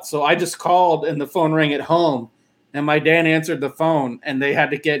someone else. So I just called and the phone rang at home and my dad answered the phone and they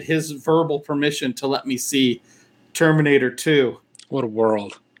had to get his verbal permission to let me see Terminator 2. What a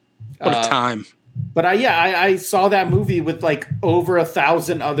world. What a time. But I saw that movie with like over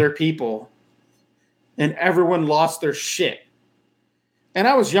 1,000 other people and everyone lost their shit. And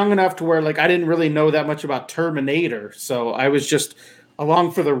I was young enough to where like I didn't really know that much about Terminator, so I was just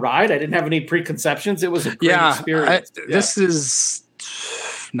along for the ride. I didn't have any preconceptions. It was a great experience. This is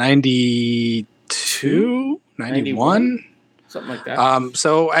 92, 91, something like that.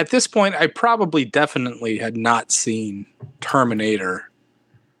 So at this point, I probably definitely had not seen Terminator.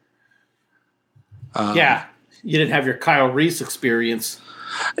 You didn't have your Kyle Reese experience.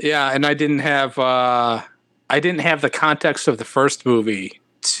 Yeah, and I didn't have the context of the first movie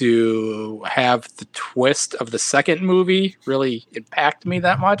to have the twist of the second movie really impact me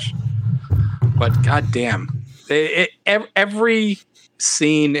that much. But goddamn, every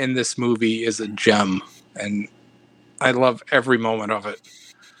scene in this movie is a gem, and I love every moment of it.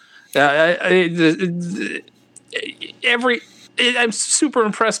 I'm super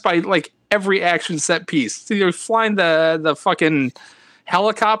impressed by like every action set piece. So they're flying the fucking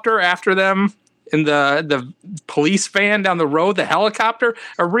helicopter after them in the police van down the road. The helicopter,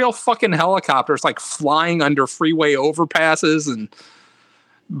 a real fucking helicopter, it's like flying under freeway overpasses and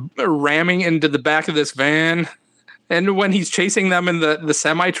ramming into the back of this van. And when he's chasing them in the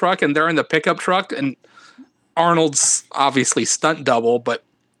semi truck and they're in the pickup truck, and Arnold's obviously stunt double, but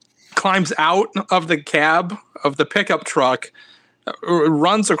climbs out of the cab of the pickup truck,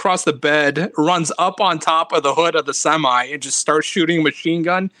 runs across the bed, runs up on top of the hood of the semi, and just starts shooting a machine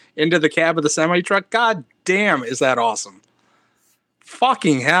gun into the cab of the semi truck. God damn, is that awesome!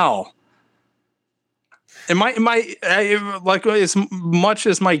 Fucking hell! And my like as much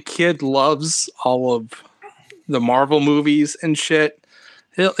as my kid loves all of the Marvel movies and shit,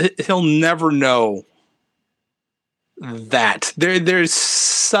 he'll never know that there's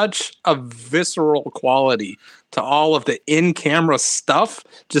such a visceral quality to all of the in-camera stuff,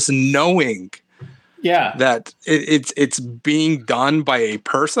 just knowing that it's being done by a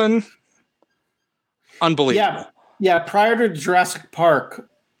person. Unbelievable. Yeah, prior to Jurassic Park,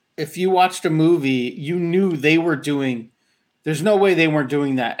 if you watched a movie, you knew they were doing, there's no way they weren't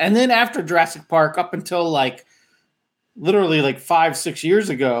doing that. And then after Jurassic Park, up until like literally like 5-6 years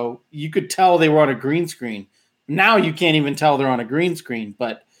ago, you could tell they were on a green screen. Now you can't even tell they're on a green screen,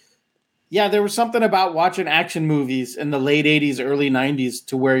 but Yeah, there was something about watching action movies in the late 80s, early 90s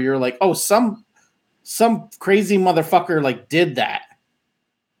to where you're like, oh, some crazy motherfucker like did that.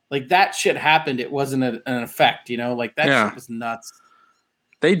 Like that shit happened. It wasn't an effect, like that Yeah. shit was nuts.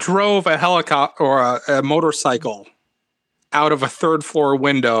 They drove a helicopter or a motorcycle out of a third floor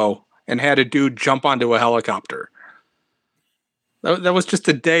window and had a dude jump onto a helicopter. That was just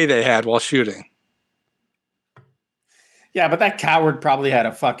a day they had while shooting. Yeah, but that coward probably had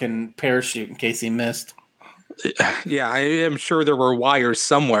a fucking parachute in case he missed. Yeah, I am sure there were wires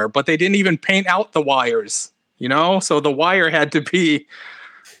somewhere, but they didn't even paint out the wires, So the wire had to be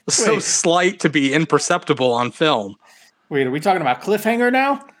so slight to be imperceptible on film. Wait, are we talking about Cliffhanger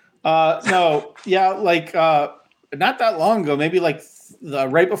now? No, yeah, like not that long ago, maybe like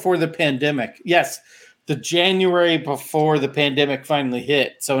right before the pandemic. Yes, the January before the pandemic finally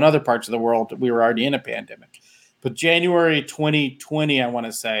hit. So in other parts of the world, we were already in a pandemic. But January 2020, I want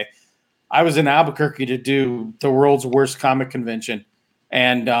to say, I was in Albuquerque to do the world's worst comic convention.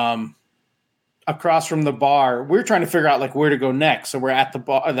 And across from the bar, we were trying to figure out like where to go next. So we're at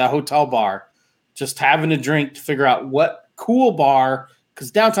the hotel bar, just having a drink to figure out what cool bar,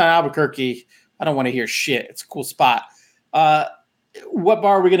 because downtown Albuquerque, I don't want to hear shit. It's a cool spot. What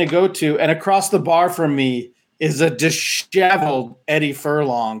bar are we going to go to? And across the bar from me is a disheveled Eddie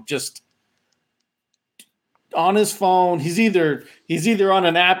Furlong, just on his phone. He's either on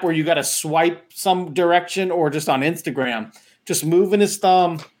an app where you got to swipe some direction or just on Instagram, just moving his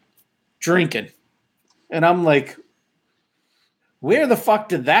thumb, drinking. And I'm like, where the fuck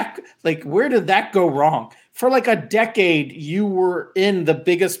did that go wrong? For like a decade, you were in the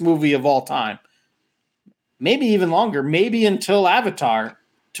biggest movie of all time. Maybe even longer, maybe until Avatar,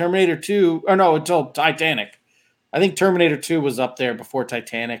 Terminator 2, or no, until Titanic. I think Terminator 2 was up there before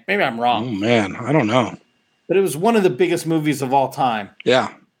Titanic. Maybe I'm wrong. Oh, man, I don't know. But it was one of the biggest movies of all time.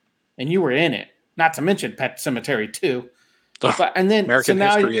 Yeah. And you were in it. Not to mention Pet Sematary 2. And then American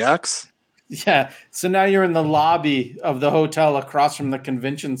History X. Yeah. So now you're in the lobby of the hotel across from the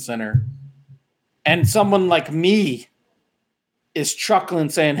convention center. And someone like me is chuckling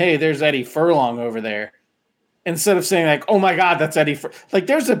saying, hey, there's Eddie Furlong over there. Instead of saying like, oh my God, that's Eddie like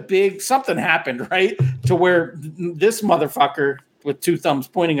there's something happened, right? To where this motherfucker with two thumbs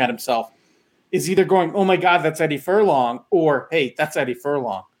pointing at himself is either going, oh my God, that's Eddie Furlong, or hey, that's Eddie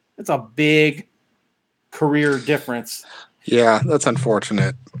Furlong. It's a big career difference. Yeah, that's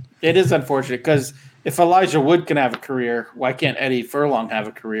unfortunate. It is unfortunate because if Elijah Wood can have a career, why can't Eddie Furlong have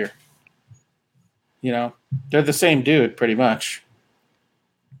a career? They're the same dude pretty much.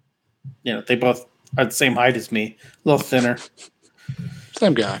 They both are the same height as me, a little thinner.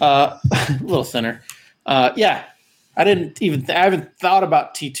 Same guy. A little thinner. Yeah. I haven't thought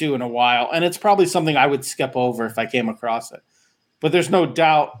about T2 in a while, and it's probably something I would skip over if I came across it. But there's no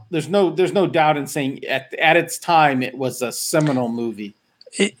doubt in saying at its time it was a seminal movie.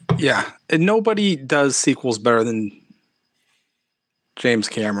 Yeah, and nobody does sequels better than James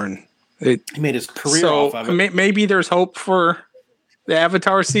Cameron. He made his career off of it. Maybe there's hope for the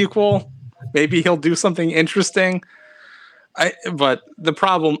Avatar sequel. Maybe he'll do something interesting. But the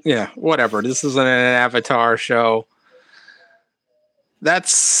problem, whatever. This isn't an Avatar show.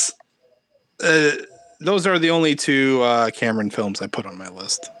 That's those are the only two Cameron films I put on my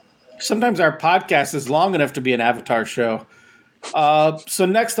list. Sometimes our podcast is long enough to be an Avatar show. So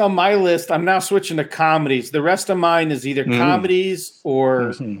next on my list, I'm now switching to comedies. The rest of mine is either comedies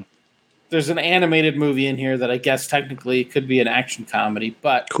or there's an animated movie in here that I guess technically could be an action comedy.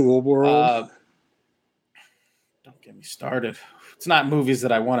 But Cool World. Don't get me started. It's not movies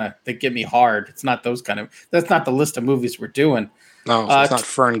that get me hard. It's not those kind of. That's not the list of movies we're doing. No, so it's not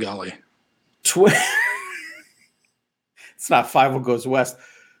Fern Gully. It's not Five Goes West.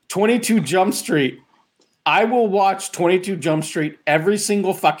 22 Jump Street. I will watch 22 Jump Street every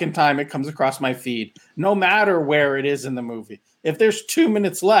single fucking time it comes across my feed, no matter where it is in the movie. If there's 2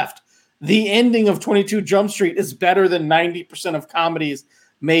 minutes left, the ending of 22 Jump Street is better than 90% of comedies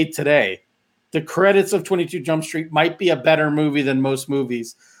made today. The credits of 22 Jump Street might be a better movie than most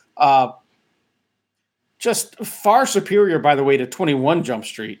movies. Just far superior, by the way, to 21 Jump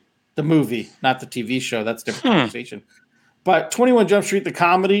Street, the movie, not the TV show. That's a different conversation. But 21 Jump Street, the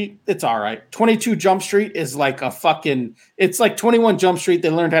comedy, it's all right. 22 Jump Street is like it's like 21 Jump Street.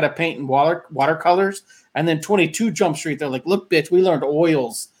 They learned how to paint in watercolors. And then 22 Jump Street, they're like, look, bitch, we learned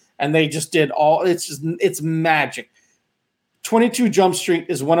oils. And they just did it's magic. 22 Jump Street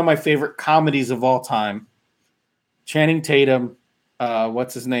is one of my favorite comedies of all time. Channing Tatum,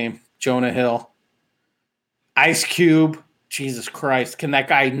 what's his name? Jonah Hill. Ice Cube. Jesus Christ. Can that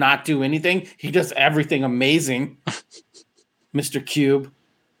guy not do anything? He does everything amazing. Mr. Cube.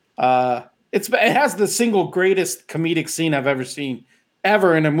 It has the single greatest comedic scene I've ever seen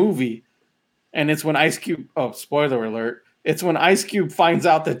ever in a movie, and it's when Ice Cube. Oh, spoiler alert! It's when Ice Cube finds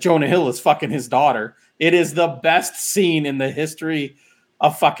out that Jonah Hill is fucking his daughter. It is the best scene in the history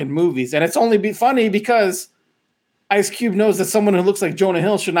of fucking movies, and it's only be funny because Ice Cube knows that someone who looks like Jonah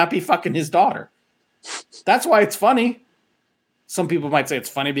Hill should not be fucking his daughter. That's why it's funny. Some people might say it's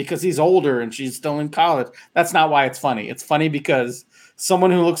funny because he's older and she's still in college. That's not why it's funny. It's funny because someone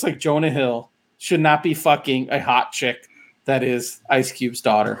who looks like Jonah Hill should not be fucking a hot chick that is Ice Cube's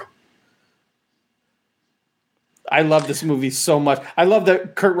daughter. I love this movie so much. I love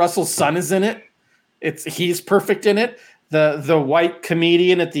that Kurt Russell's son is in it. He's perfect in it. The white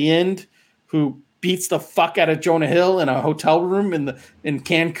comedian at the end who beats the fuck out of Jonah Hill in a hotel room in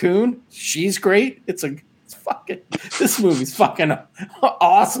Cancun. She's great. This movie's fucking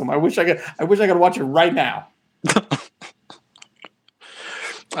awesome. I wish I could watch it right now.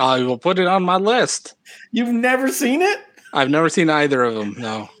 I will put it on my list. You've never seen it? I've never seen either of them.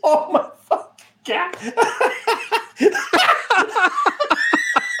 No. Oh my fucking god!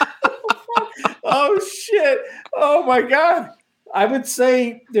 Oh shit! Oh my god! I would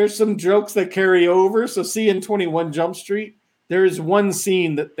say there's some jokes that carry over. So, see, in 21 Jump Street, there is one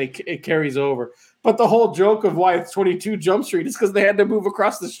scene that it carries over. But the whole joke of why it's 22 Jump Street is because they had to move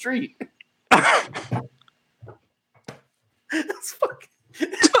across the street.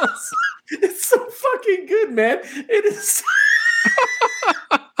 It's so fucking good, man. It is.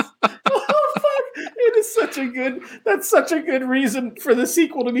 Oh fuck! It is that's such a good reason for the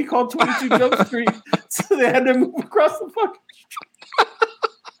sequel to be called 22 Jump Street. So they had to move across the fucking street.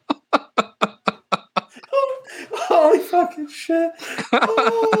 Holy fucking shit!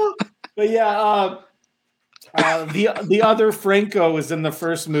 Oh. But yeah, the other Franco is in the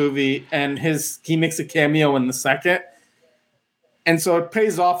first movie, and he makes a cameo in the second. And so it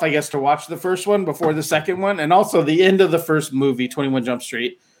pays off, I guess, to watch the first one before the second one. And also the end of the first movie, 21 Jump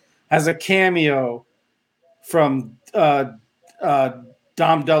Street, has a cameo from Dom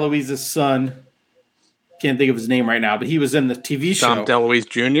DeLuise's son. Can't think of his name right now, but he was in the TV show. Dom DeLuise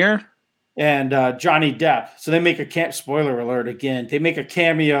Jr.? And Johnny Depp. So they make spoiler alert again. They make a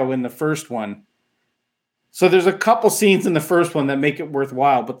cameo in the first one. So there's a couple scenes in the first one that make it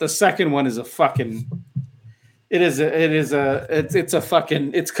worthwhile, but the second one is it's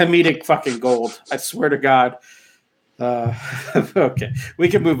comedic fucking gold. I swear to God. Okay, we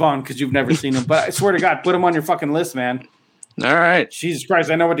can move on because you've never seen them, but I swear to God, put them on your fucking list, man. All right. Jesus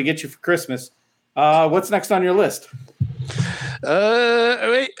Christ, I know what to get you for Christmas. What's next on your list?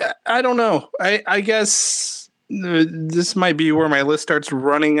 Wait, I don't know. I guess this might be where my list starts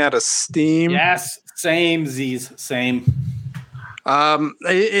running out of steam. Yes, same Z's, same. From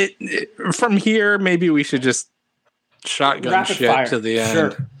here, maybe we should just shotgun Rapid shit fire. To the end.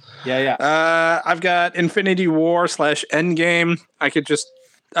 Sure. Yeah. I've got Infinity War / Endgame.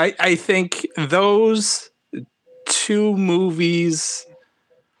 I think those two movies.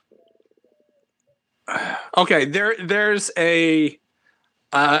 Okay, there's a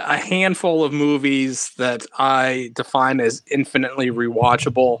handful of movies that I define as infinitely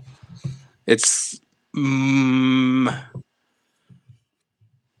rewatchable. It's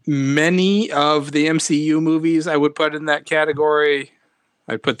many of the MCU movies I would put in that category.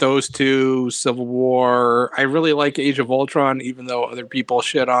 I'd put those two, Civil War. I really like Age of Ultron, even though other people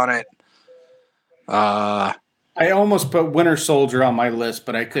shit on it. I almost put Winter Soldier on my list,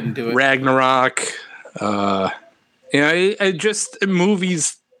 but I couldn't do it. Ragnarok. Just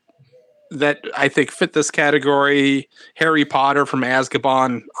movies that I think fit this category. Harry Potter from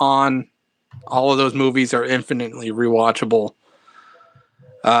Azkaban on. All of those movies are infinitely rewatchable.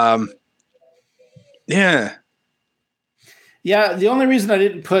 Yeah. Yeah, the only reason I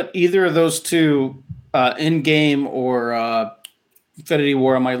didn't put either of those two, Endgame or Infinity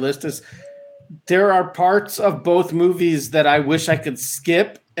War, on my list is there are parts of both movies that I wish I could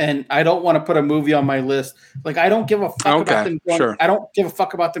skip, and I don't want to put a movie on my list. Like, I don't give a fuck about them going, sure. I don't give a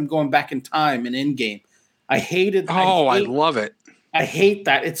fuck about them going back in time in Endgame. I hated. I love it. I hate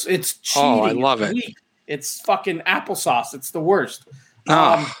that. It's cheating. Oh, I love it. Weak. It's fucking applesauce. It's the worst.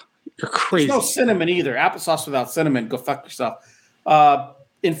 You're crazy. There's no cinnamon either. Applesauce without cinnamon. Go fuck yourself.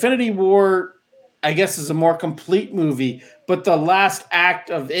 Infinity War, I guess, is a more complete movie, but the last act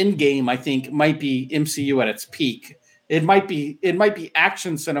of Endgame, I think, might be MCU at its peak. It might be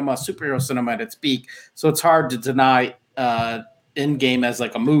action cinema, superhero cinema at its peak. So it's hard to deny Endgame as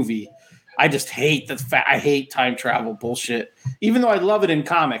like a movie. I just hate I hate time travel bullshit. Even though I love it in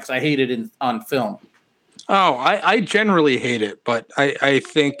comics, I hate it on film. Oh, I generally hate it, but I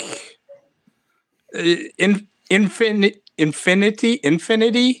think Infinity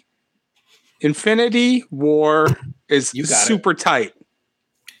Infinity War is super tight,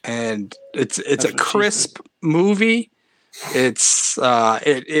 and it's a crisp movie. It's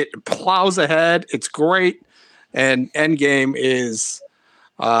it plows ahead. It's great, and Endgame is.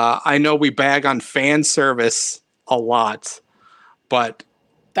 I know we bag on fan service a lot, but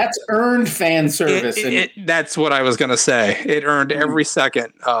that's earned fan service. That's what I was going to say. It earned every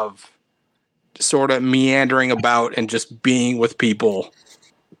second of sort of meandering about and just being with people.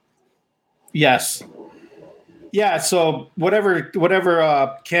 Yes. Yeah, so whatever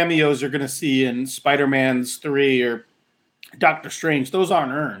cameos you're going to see in Spider-Man's 3 or Doctor Strange, those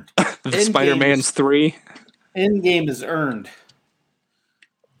aren't earned. Spider-Man's 3? Endgame is earned.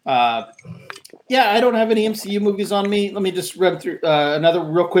 Yeah, I don't have any MCU movies on me. Let me just run through another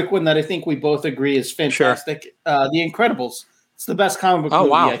real quick one that I think we both agree is fantastic. Sure. The Incredibles. It's the best comic book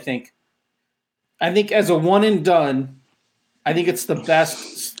movie, I think. I think as a one and done, I think it's the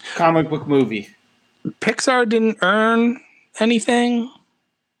best comic book movie. Pixar didn't earn anything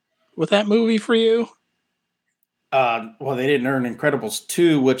with that movie for you? Well, they didn't earn Incredibles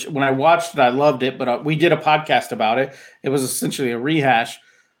 2, which when I watched it, I loved it, but we did a podcast about it. It was essentially a rehash.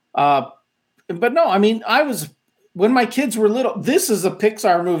 But no, I mean, when my kids were little, this is a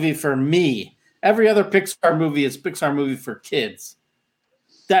Pixar movie for me. Every other Pixar movie is Pixar movie for kids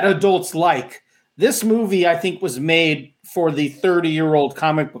that adults like. This movie, I think, was made for the 30-year-old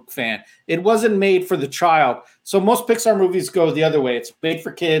comic book fan. It wasn't made for the child. So most Pixar movies go the other way. It's made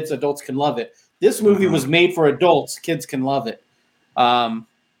for kids. Adults can love it. This movie was made for adults. Kids can love it. Yeah,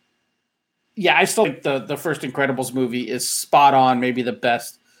 I still think the first Incredibles movie is spot on, maybe the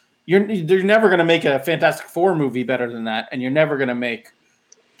best. You're never going to make a Fantastic Four movie better than that, and you're never going to make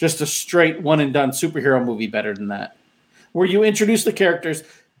just a straight one-and-done superhero movie better than that, where you introduce the characters,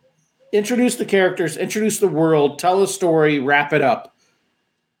 introduce the world, tell a story, wrap it up.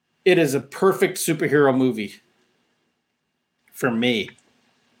 It is a perfect superhero movie for me.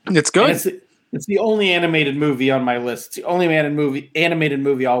 It's good. It's the only animated movie on my list. It's the only animated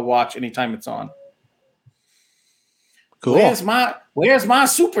movie I'll watch anytime it's on. Cool. Where's my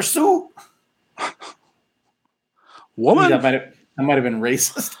super suit? Woman. That might have been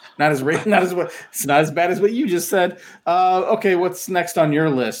racist. It's not as bad as what you just said. Okay, what's next on your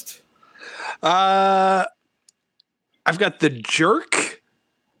list? I've got The Jerk.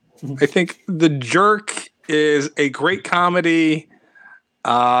 I think The Jerk is a great comedy.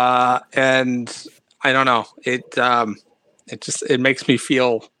 And I don't know. It makes me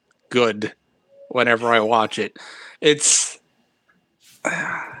feel good whenever I watch it.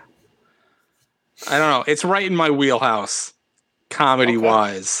 I don't know. It's right in my wheelhouse, comedy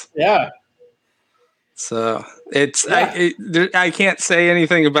wise. Yeah. So I can't say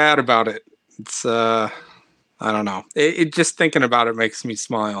anything bad about it. It's I don't know. It just thinking about it makes me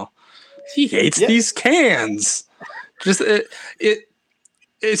smile. He hates these cans. Just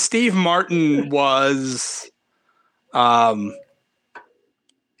Steve Martin was the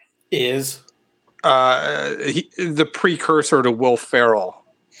precursor to Will Ferrell,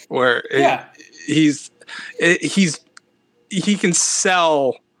 where he can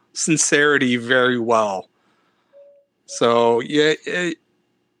sell sincerity very well. So you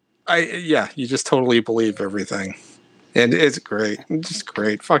just totally believe everything, and it's great. It's just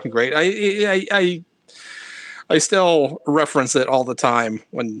great, fucking great. I still reference it all the time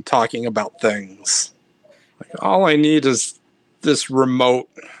when talking about things. Like, all I need is this remote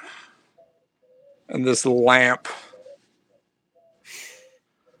and this lamp.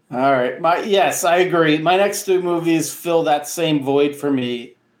 All right. Yes, I agree. My next two movies fill that same void for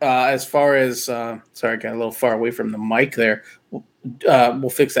me. As far as sorry, I got a little far away from the mic there. We'll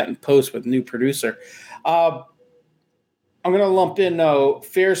fix that in post with new producer. I'm going to lump in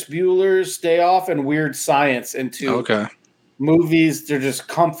Ferris Bueller's Day Off and Weird Science into movies. They're just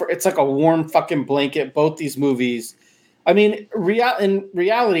comfort. It's like a warm fucking blanket. Both these movies. I mean, in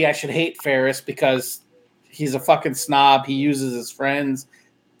reality, I should hate Ferris because he's a fucking snob. He uses his friends.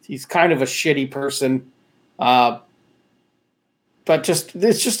 He's kind of a shitty person. But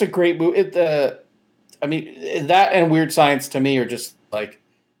it's just a great movie. That and Weird Science to me are just like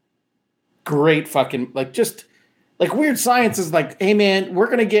great fucking just like Weird Science is like, hey man, we're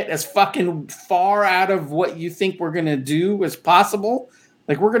gonna get as fucking far out of what you think we're gonna do as possible.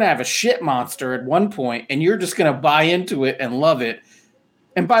 Like we're gonna have a shit monster at one point, and you're just gonna buy into it and love it.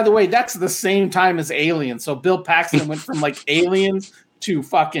 And by the way, that's the same time as Alien. So Bill Paxton went from like Aliens to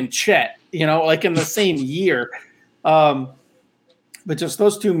fucking Chet, like in the same year. But just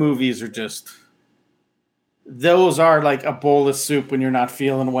those two movies those are like a bowl of soup when you're not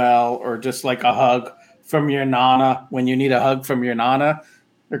feeling well, or just like a hug from your nana when you need a hug from your nana.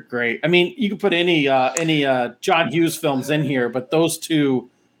 They're great. I mean, you can put any John Hughes films in here, but those two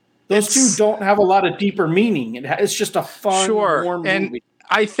don't have a lot of deeper meaning. It's just a fun, warm movie.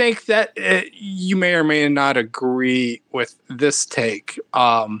 I think that you may or may not agree with this take.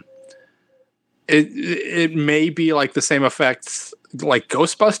 It may be like the same effects like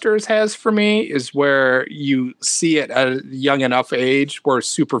Ghostbusters has for me, is where you see it at a young enough age where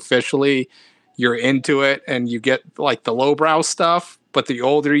superficially you're into it and you get like the lowbrow stuff, but the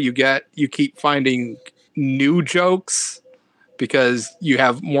older you get, you keep finding new jokes because you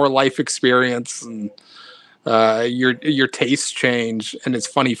have more life experience and your tastes change, and it's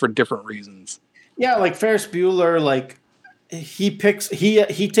funny for different reasons. Yeah, like Ferris Bueller, like he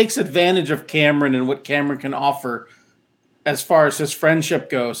takes advantage of Cameron and what Cameron can offer as far as his friendship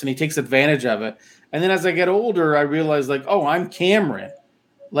goes, and he takes advantage of it. And then as I get older, I realize like, oh, I'm Cameron.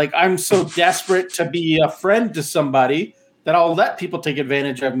 Like I'm so desperate to be a friend to somebody that I'll let people take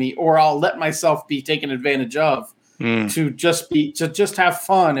advantage of me, or I'll let myself be taken advantage of to just have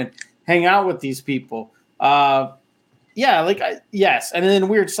fun and hang out with these people. Yes. And then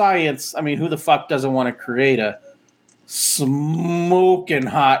Weird Science. I mean, who the fuck doesn't want to create a smoking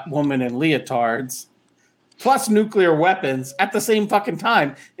hot woman in leotards plus nuclear weapons at the same fucking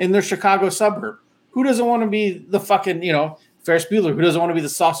time in their Chicago suburb? Who doesn't want to be the fucking, Ferris Bueller? Who doesn't want to be the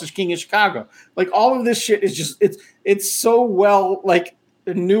sausage king of Chicago? Like all of this shit is just, it's so well, like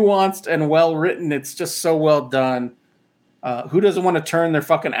nuanced and well written. It's just so well done. Who doesn't want to turn their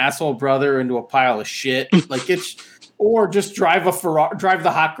fucking asshole brother into a pile of shit? Like or just drive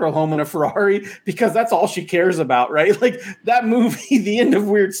the hot girl home in a Ferrari because that's all she cares about, right? Like that movie, the end of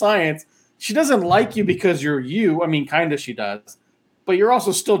Weird Science, she doesn't like you because you're you. I mean, kind of she does, but you're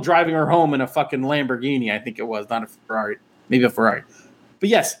also still driving her home in a fucking Lamborghini. I think it was, not a Ferrari, maybe a Ferrari. But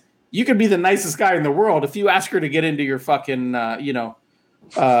yes, you could be the nicest guy in the world. If you ask her to get into your fucking,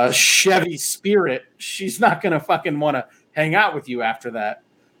 Chevy Spirit, she's not going to fucking want to hang out with you after that.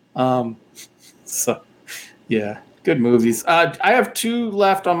 So yeah. Good movies. I have two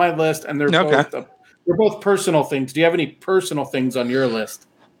left on my list, and they're both personal things. Do you have any personal things on your list?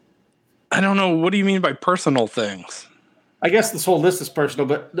 I don't know. What do you mean by personal things? I guess this whole list is personal,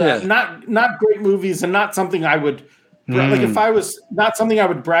 but not great movies, and not something I would like. If I was not something I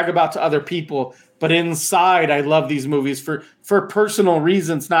would brag about to other people, but inside I love these movies for personal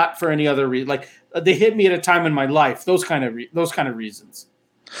reasons, not for any other reason. Like they hit me at a time in my life. Those kind of reasons.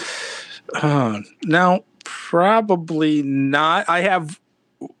 Now. Probably not. I have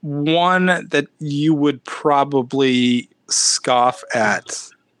one that you would probably scoff at,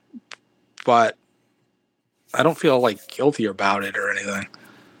 but I don't feel like guilty about it or anything.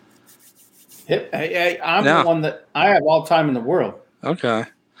 I'm the one that I have all time in the world. Okay.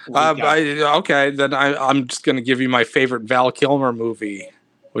 Then I'm just going to give you my favorite Val Kilmer movie,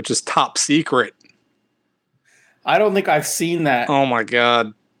 which is Top Secret. I don't think I've seen that. Oh my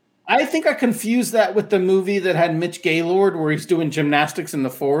God. I think I confused that with the movie that had Mitch Gaylord where he's doing gymnastics in the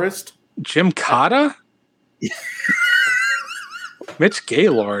forest. Jim Cotta? Mitch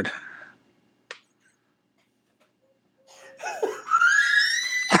Gaylord.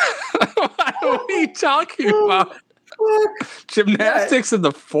 What are you talking about? Gymnastics in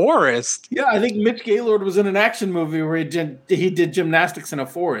the forest? Yeah, I think Mitch Gaylord was in an action movie where he did gymnastics in a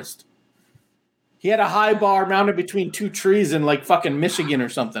forest. He had a high bar mounted between two trees in like fucking Michigan or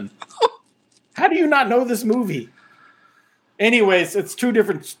something. How do you not know this movie? Anyways, it's two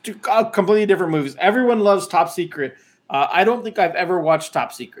completely different movies. Everyone loves Top Secret. I don't think I've ever watched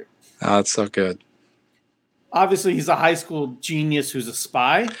Top Secret. Oh, it's so good. Obviously, he's a high school genius who's a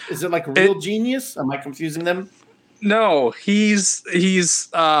spy. Is it like a real genius? Am I confusing them? No, he's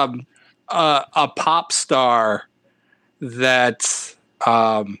a pop star that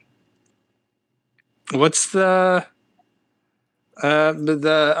what's the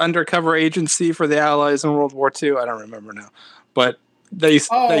undercover agency for the Allies in World War II? I don't remember now, but they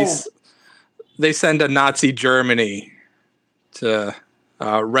send a Nazi Germany to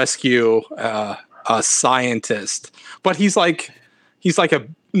rescue a scientist, but he's like a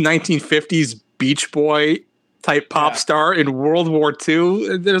 1950s Beach Boy type pop star in World War II.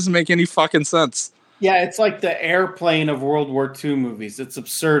 It doesn't make any fucking sense. Yeah, it's like the Airplane of World War II movies. It's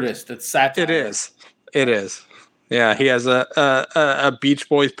absurdist. It's satire. It is. Yeah, he has a Beach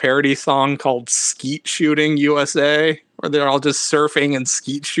Boys parody song called Skeet Shooting USA, where they're all just surfing and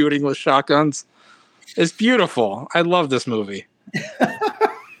skeet shooting with shotguns. It's beautiful. I love this movie.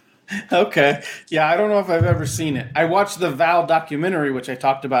 Okay. Yeah, I don't know if I've ever seen it. I watched the Val documentary, which I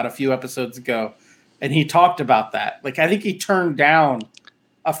talked about a few episodes ago, and he talked about that. Like, I think he turned down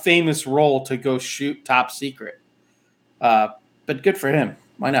a famous role to go shoot Top Secret. But good for him.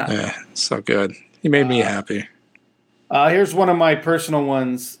 Why not? Yeah, so good. He made me happy. Here's one of my personal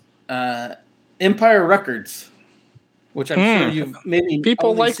ones. Empire Records, which I'm sure you've maybe people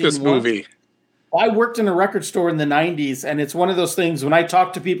only like seen this movie. Well, I worked in a record store in the 90s, and it's one of those things when I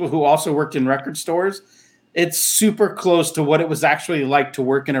talk to people who also worked in record stores, it's super close to what it was actually like to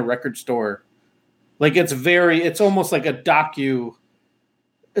work in a record store. Like it's almost like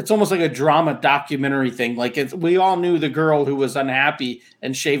it's almost like a drama documentary thing. Like we all knew the girl who was unhappy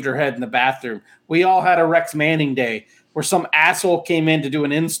and shaved her head in the bathroom. We all had a Rex Manning day where some asshole came in to do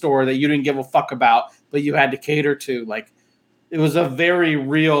an in-store that you didn't give a fuck about, but you had to cater to. Like it was a very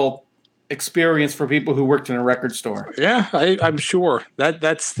real experience for people who worked in a record store. Yeah, I'm sure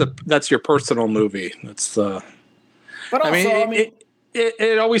that's your personal movie. That's the. But also,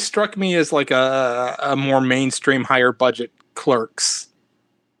 it always struck me as like a more mainstream, higher budget Clerks.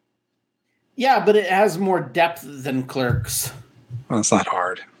 Yeah, but it has more depth than Clerks. Well, it's not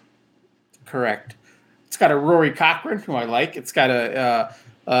hard. Correct. It's got a Rory Cochrane, who I like. It's got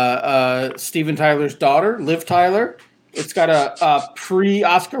a Steven Tyler's daughter, Liv Tyler. It's got a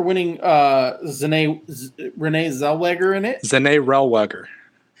pre-Oscar winning Renee Zellweger in it. Renee Zellweger.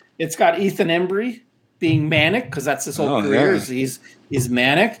 It's got Ethan Embry being manic because that's his whole career. Yeah. He's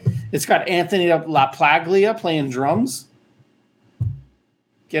manic. It's got Anthony LaPaglia playing drums.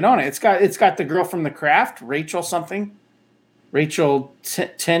 Get on it. It's got the girl from The Craft, Rachel something. Rachel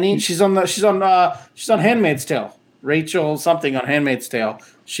Tenney. She's on Handmaid's Tale. Rachel something on Handmaid's Tale.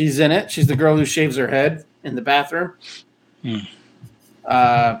 She's in it. She's the girl who shaves her head in the bathroom.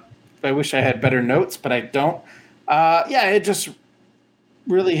 I wish I had better notes, but I don't. It just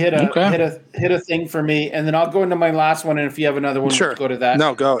really hit a thing for me. And then I'll go into my last one, and if you have another one, sure. Go to that.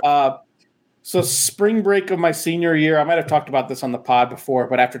 No, go. So spring break of my senior year, I might have talked about this on the pod before,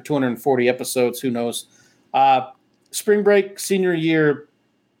 but after 240 episodes, who knows? Spring break, senior year,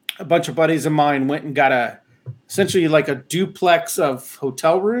 a bunch of buddies of mine went and got essentially like a duplex of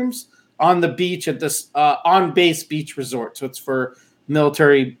hotel rooms on the beach at this on-base beach resort. So it's for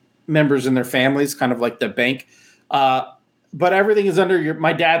military members and their families, kind of like the bank. But everything is under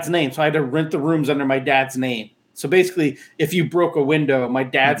my dad's name. So I had to rent the rooms under my dad's name. So basically, if you broke a window, my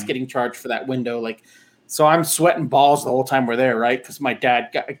dad's getting charged for that window. So I'm sweating balls the whole time we're there, right? Because my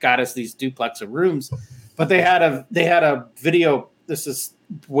dad got us these duplex of rooms. But they had a video. This is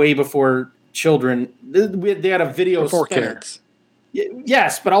way before children. They had a video before spinner. Kids.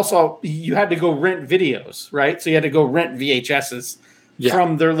 Yes, but also you had to go rent videos, right? So you had to go rent VHSs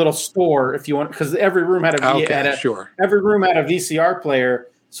from their little store if you want, because every room had every room had a VCR player.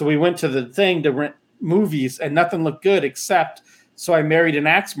 So we went to the thing to rent movies, and nothing looked good except So I Married an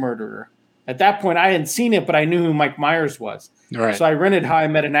Axe Murderer. At that point, I hadn't seen it, but I knew who Mike Myers was. Right. So I rented How I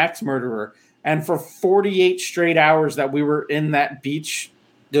Met an Axe Murderer, and for 48 straight hours that we were in that beach,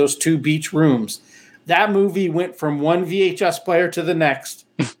 those two beach rooms, that movie went from one VHS player to the next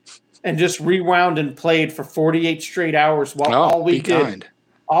and just rewound and played for 48 straight hours while all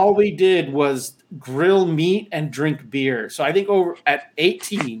we did was grill meat and drink beer. So I think over at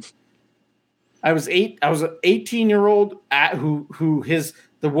 18, I was an 18-year-old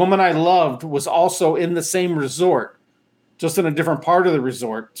the woman I loved was also in the same resort, just in a different part of the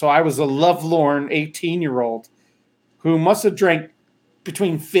resort. So I was a lovelorn 18-year-old who must have drank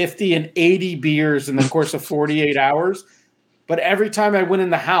between 50 and 80 beers in the course of 48 hours. But every time I went in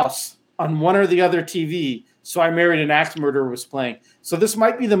the house on one or the other TV, So I Married an Axe Murderer was playing. So this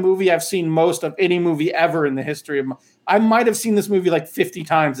might be the movie I've seen most of any movie ever in the history of I might have seen this movie like 50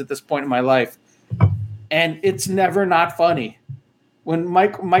 times at this point in my life. And it's never not funny. When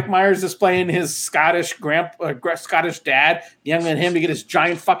Mike Myers is playing his Scottish dad, yelling at him to get his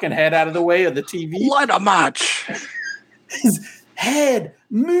giant fucking head out of the way of the TV. What a match! His head,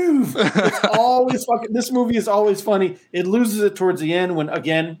 move! It's always fucking. This movie is always funny. It loses it towards the end when,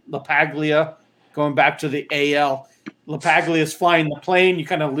 again, LaPaglia, going back to the AL, LaPaglia is flying the plane. You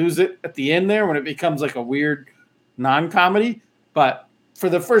kind of lose it at the end there when it becomes like a weird non-comedy. But for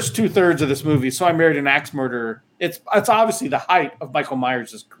the first 2/3 of this movie, So I Married an Axe Murderer, it's obviously the height of Michael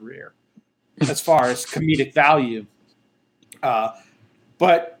Myers' career as far as comedic value.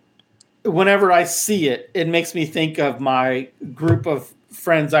 But whenever I see it, it makes me think of my group of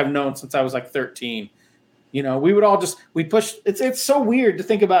friends I've known since I was like 13. You know, we would all we push. It's so weird to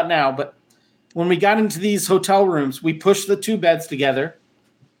think about now, but when we got into these hotel rooms, we pushed the two beds together,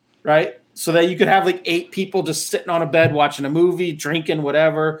 right? So that you could have like 8 people just sitting on a bed watching a movie, drinking,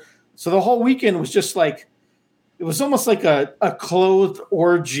 whatever. So the whole weekend was just like, it was almost like a clothed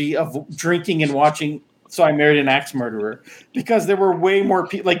orgy of drinking and watching So I Married an Axe Murderer, because there were way more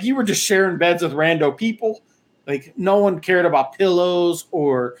people. Like, you were just sharing beds with rando people, Like no one cared about pillows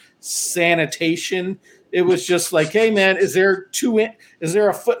or sanitation. It was just like, hey man, is there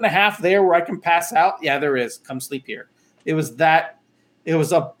a foot and a half there where I can pass out? Yeah, there is. Come sleep here. It was that. It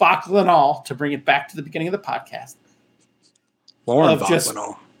was a Bacchanal, to bring it back to the beginning of the podcast. Lauren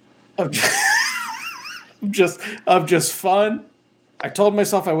Bachanal. Of just fun. I told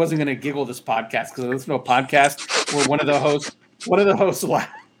myself I wasn't going to giggle this podcast because there's no podcast where one of the hosts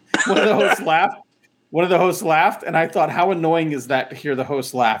laughed. One of the hosts laughed, and I thought, how annoying is that to hear the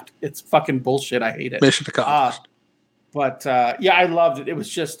host laughed? It's fucking bullshit. I hate it. Mission accomplished. But I loved it.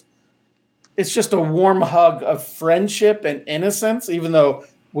 It's just a warm hug of friendship and innocence, even though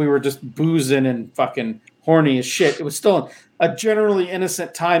we were just boozing and fucking horny as shit. It was still a generally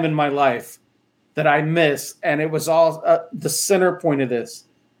innocent time in my life that I miss, and it was all the center point of this.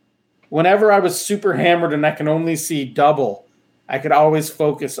 Whenever I was super hammered and I can only see double, I could always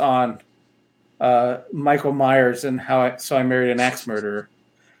focus on Michael Myers and I married an axe murderer.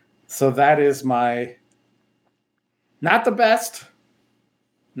 So that is my, not the best,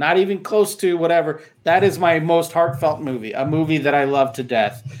 not even close to whatever. That is my most heartfelt movie, a movie that I love to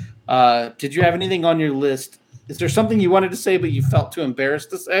death. Did you have anything on your list? Is there something you wanted to say but you felt too embarrassed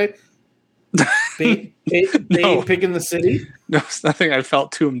to say? Babe, No. Pig in the City? No, it's nothing I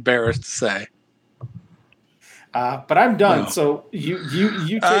felt too embarrassed to say. But I'm done. No. So you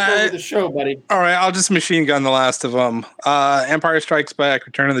take over the show, buddy. All right, I'll just machine gun the last of them. Empire Strikes Back,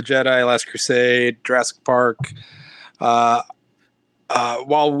 Return of the Jedi, Last Crusade, Jurassic Park.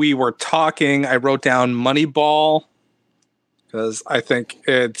 While we were talking, I wrote down Moneyball because I think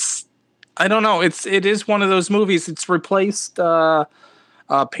I don't know, it is one of those movies. It's replaced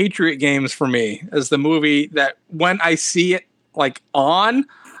Patriot Games for me as the movie that when I see it like on,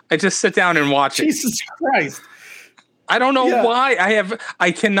 I just sit down and watch it. Jesus Christ. I don't know why.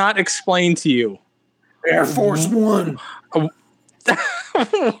 I cannot explain to you. Air Force One. What?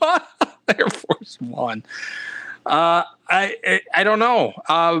 Air Force One. I don't know.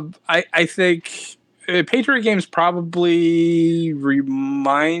 I think Patriot Games probably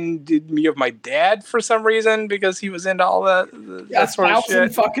reminded me of my dad for some reason because he was into all that sort of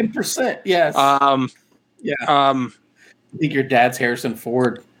shit. Fucking percent. Yes. Yeah. I think your dad's Harrison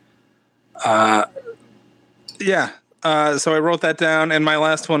Ford. Yeah. So I wrote that down, and my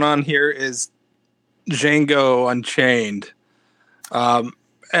last one on here is Django Unchained.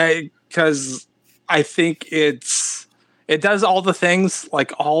 Because I think it does all the things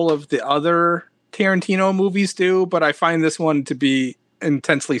like all of the other Tarantino movies do, but I find this one to be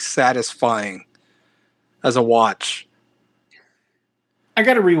intensely satisfying as a watch. I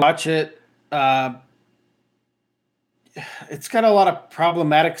got to rewatch it. It's got a lot of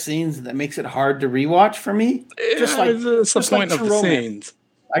problematic scenes that makes it hard to rewatch for me. That's the point of the scenes.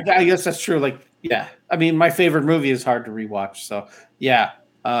 I guess that's true. Like, yeah. I mean, my favorite movie is hard to rewatch. So, yeah.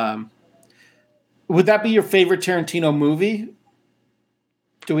 Would that be your favorite Tarantino movie?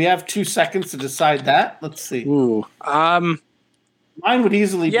 Do we have 2 seconds to decide that? Let's see. Ooh. Mine would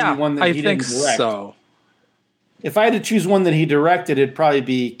easily be one that he didn't direct. So. If I had to choose one that he directed, it'd probably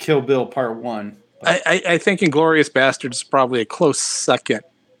be Kill Bill Part 1. I think Inglourious Basterds is probably a close second.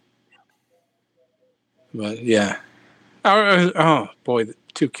 But yeah. Oh boy, the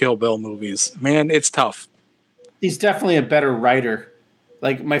 2 Kill Bill movies. Man, it's tough. He's definitely a better writer.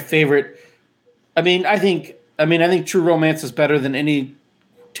 Like my favorite. I think True Romance is better than any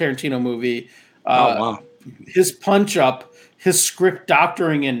Tarantino movie. Wow. His Punch Up, his script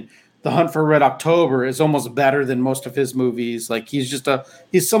doctoring in The Hunt for Red October is almost better than most of his movies. Like he's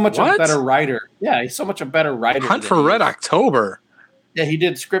so much a better writer. Yeah, he's so much a better writer. Hunt for Red October. Yeah, he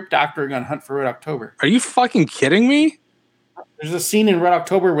did script doctoring on Hunt for Red October. Are you fucking kidding me? There's a scene in Red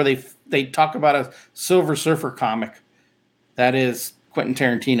October where they talk about a Silver Surfer comic. That is Quentin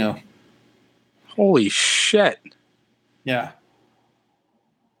Tarantino. Holy shit. Yeah.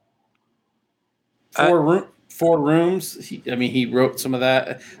 4 Rooms. He wrote some of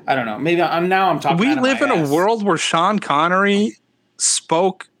that. I don't know. Maybe I'm talking. We live in a world where Sean Connery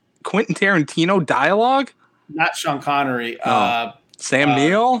spoke Quentin Tarantino dialogue. Not Sean Connery. Sam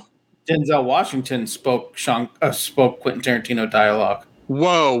Neill. Denzel Washington spoke Quentin Tarantino dialogue.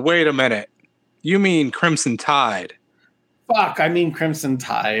 Whoa! Wait a minute. You mean Crimson Tide? Fuck! I mean Crimson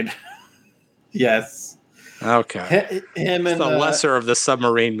Tide. Yes. Okay. Him and the lesser of the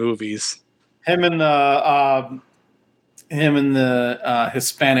submarine movies. Him and the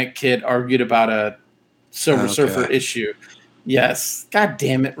Hispanic kid argued about a Silver Surfer issue. Yes. God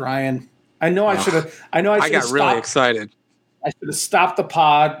damn it, Ryan. I know I should have. I got really excited. I should have stopped the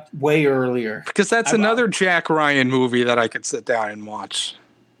pod way earlier. Because that's another Jack Ryan movie that I could sit down and watch.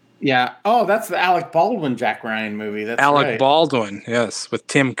 Yeah. Oh, that's the Alec Baldwin Jack Ryan movie. That's Alec right. Baldwin, yes, with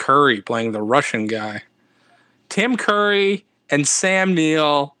Tim Curry playing the Russian guy. Tim Curry and Sam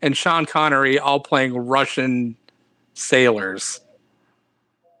Neill and Sean Connery all playing Russian sailors.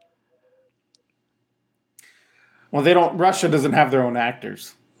 Well, they don't. Russia doesn't have their own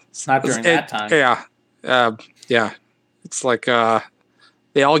actors. Not during that time. Yeah. Yeah. It's like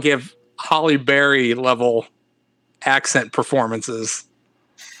they all give Halle Berry level accent performances.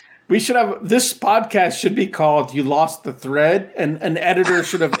 We should have this podcast should be called "You Lost the Thread," and an editor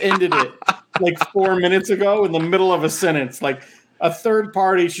should have ended it like 4 minutes ago in the middle of a sentence. Like a third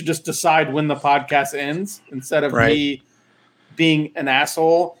party should just decide when the podcast ends instead of me being an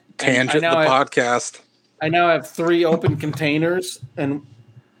asshole. Tangent the podcast. I now have 3 open containers, and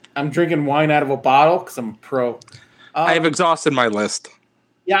I'm drinking wine out of a bottle because I'm a pro. I have exhausted my list.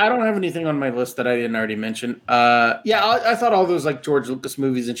 Yeah, I don't have anything on my list that I didn't already mention. I thought all those like George Lucas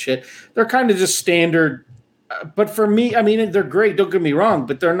movies and shit, they're kind of just standard. But for me, I mean, they're great. Don't get me wrong,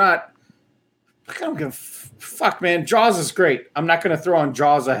 but they're not. I don't give fuck, man. Jaws is great. I'm not going to throw on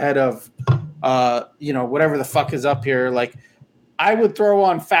Jaws ahead of, whatever the fuck is up here. Like, I would throw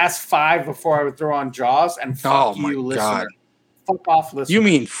on Fast 5 before I would throw on Jaws. And fuck you, listener. God. Fuck off, listener. You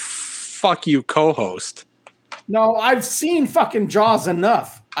mean fuck you, co-host? No, I've seen fucking Jaws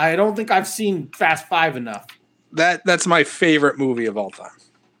enough. I don't think I've seen Fast 5 enough. That's my favorite movie of all time.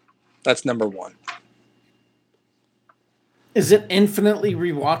 That's number 1. Is it infinitely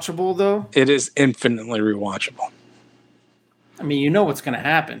rewatchable, though? It is infinitely rewatchable. I mean, you know what's going to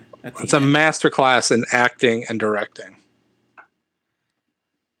happen. It's a masterclass in acting and directing.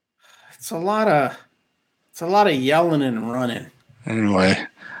 It's a lot of yelling and running. Anyway,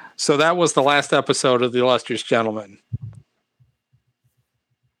 so that was the last episode of The Illustrious Gentleman.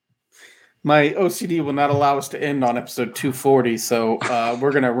 My OCD will not allow us to end on episode 240, so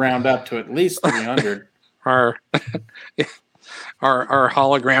we're going to round up to at least 300. Our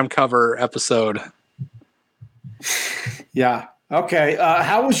hologram cover episode. Yeah. Okay.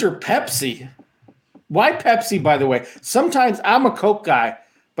 How was your Pepsi? Why Pepsi, by the way? Sometimes I'm a Coke guy,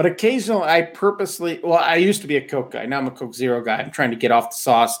 but occasionally I used to be a Coke guy. Now I'm a Coke Zero guy. I'm trying to get off the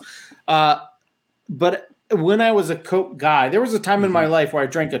sauce. But when I was a Coke guy, there was a time in my life where I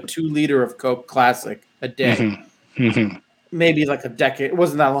drank a 2-liter of Coke Classic a day. Mm-hmm. Maybe like a decade. It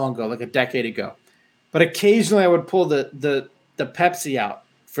wasn't that long ago, like a decade ago. But occasionally I would pull the Pepsi out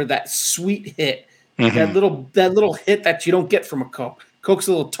for that sweet hit. Mm-hmm. That little hit that you don't get from a Coke. Coke's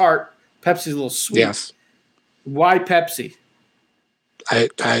a little tart, Pepsi's a little sweet. Yes. Why Pepsi?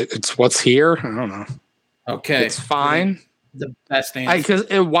 It's what's here. I don't know. Okay. It's fine. The best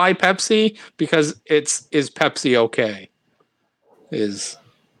answer. Why Pepsi? Because is Pepsi okay? Is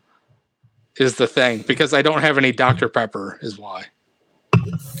the thing. Because I don't have any Dr. Pepper is why.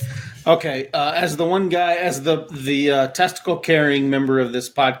 Okay. As the one guy, as the testicle carrying member of this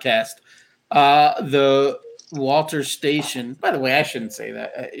podcast, the Walter Station. By the way, I shouldn't say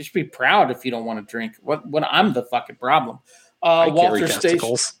that. You should be proud if you don't want to drink. When I'm the fucking problem. Walter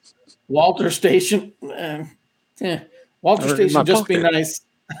Station. Walter Station. Walter Station, just be nice.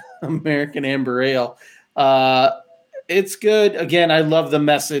 American Amber Ale. It's good. Again, I love the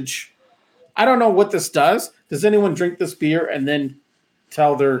message. I don't know what this does. Does anyone drink this beer and then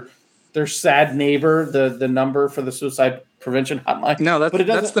tell their sad neighbor the number for the suicide prevention hotline? No,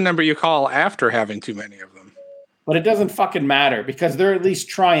 that's the number you call after having too many of them. But it doesn't fucking matter because they're at least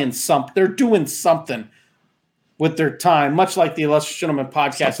trying something. They're doing something with their time, much like the Illustrious Gentleman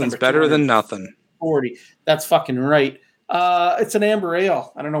podcast. Something's better than nothing. 40. That's fucking right. It's an amber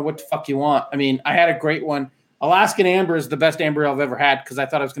ale. I don't know what the fuck you want. I mean, I had a great one. Alaskan Amber is the best amber ale I've ever had because I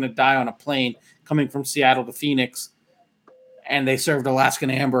thought I was going to die on a plane coming from Seattle to Phoenix. And they served Alaskan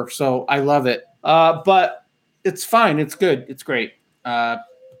Amber, so I love it. But it's fine. It's good. It's great. I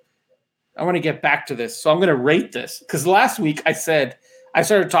want to get back to this, so I'm going to rate this because last week I said I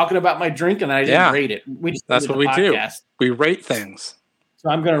started talking about my drink and I didn't rate it. That's what we do. We rate things. So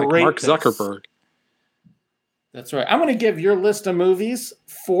I'm going to rate Mark Zuckerberg. That's right. I'm going to give your list of movies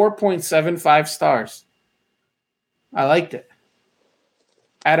 4.75 stars. I liked it.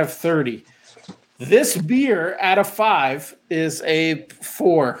 Out of 30. This beer out of 5 is a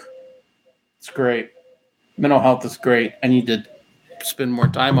 4. It's great. Mental health is great. I need to spend more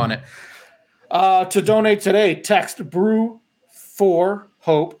time on it. To donate today, text brew 4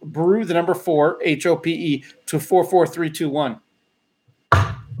 hope, brew the number 4 HOPE to 44321.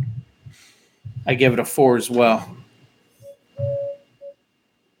 I give it a 4 as well.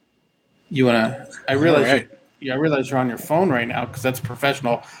 You wanna? I realize you're on your phone right now because that's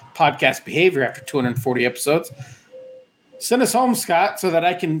professional podcast behavior after 240 episodes. Send us home, Scott, so that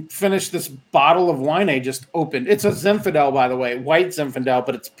I can finish this bottle of wine I just opened. It's a Zinfandel, by the way, white Zinfandel,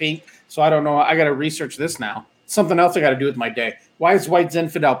 but it's pink. So I don't know. I got to research this now. Something else I got to do with my day. Why is white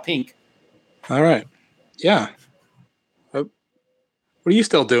Zinfandel pink? All right. Yeah. What are you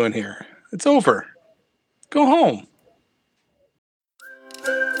still doing here? It's over. Go home.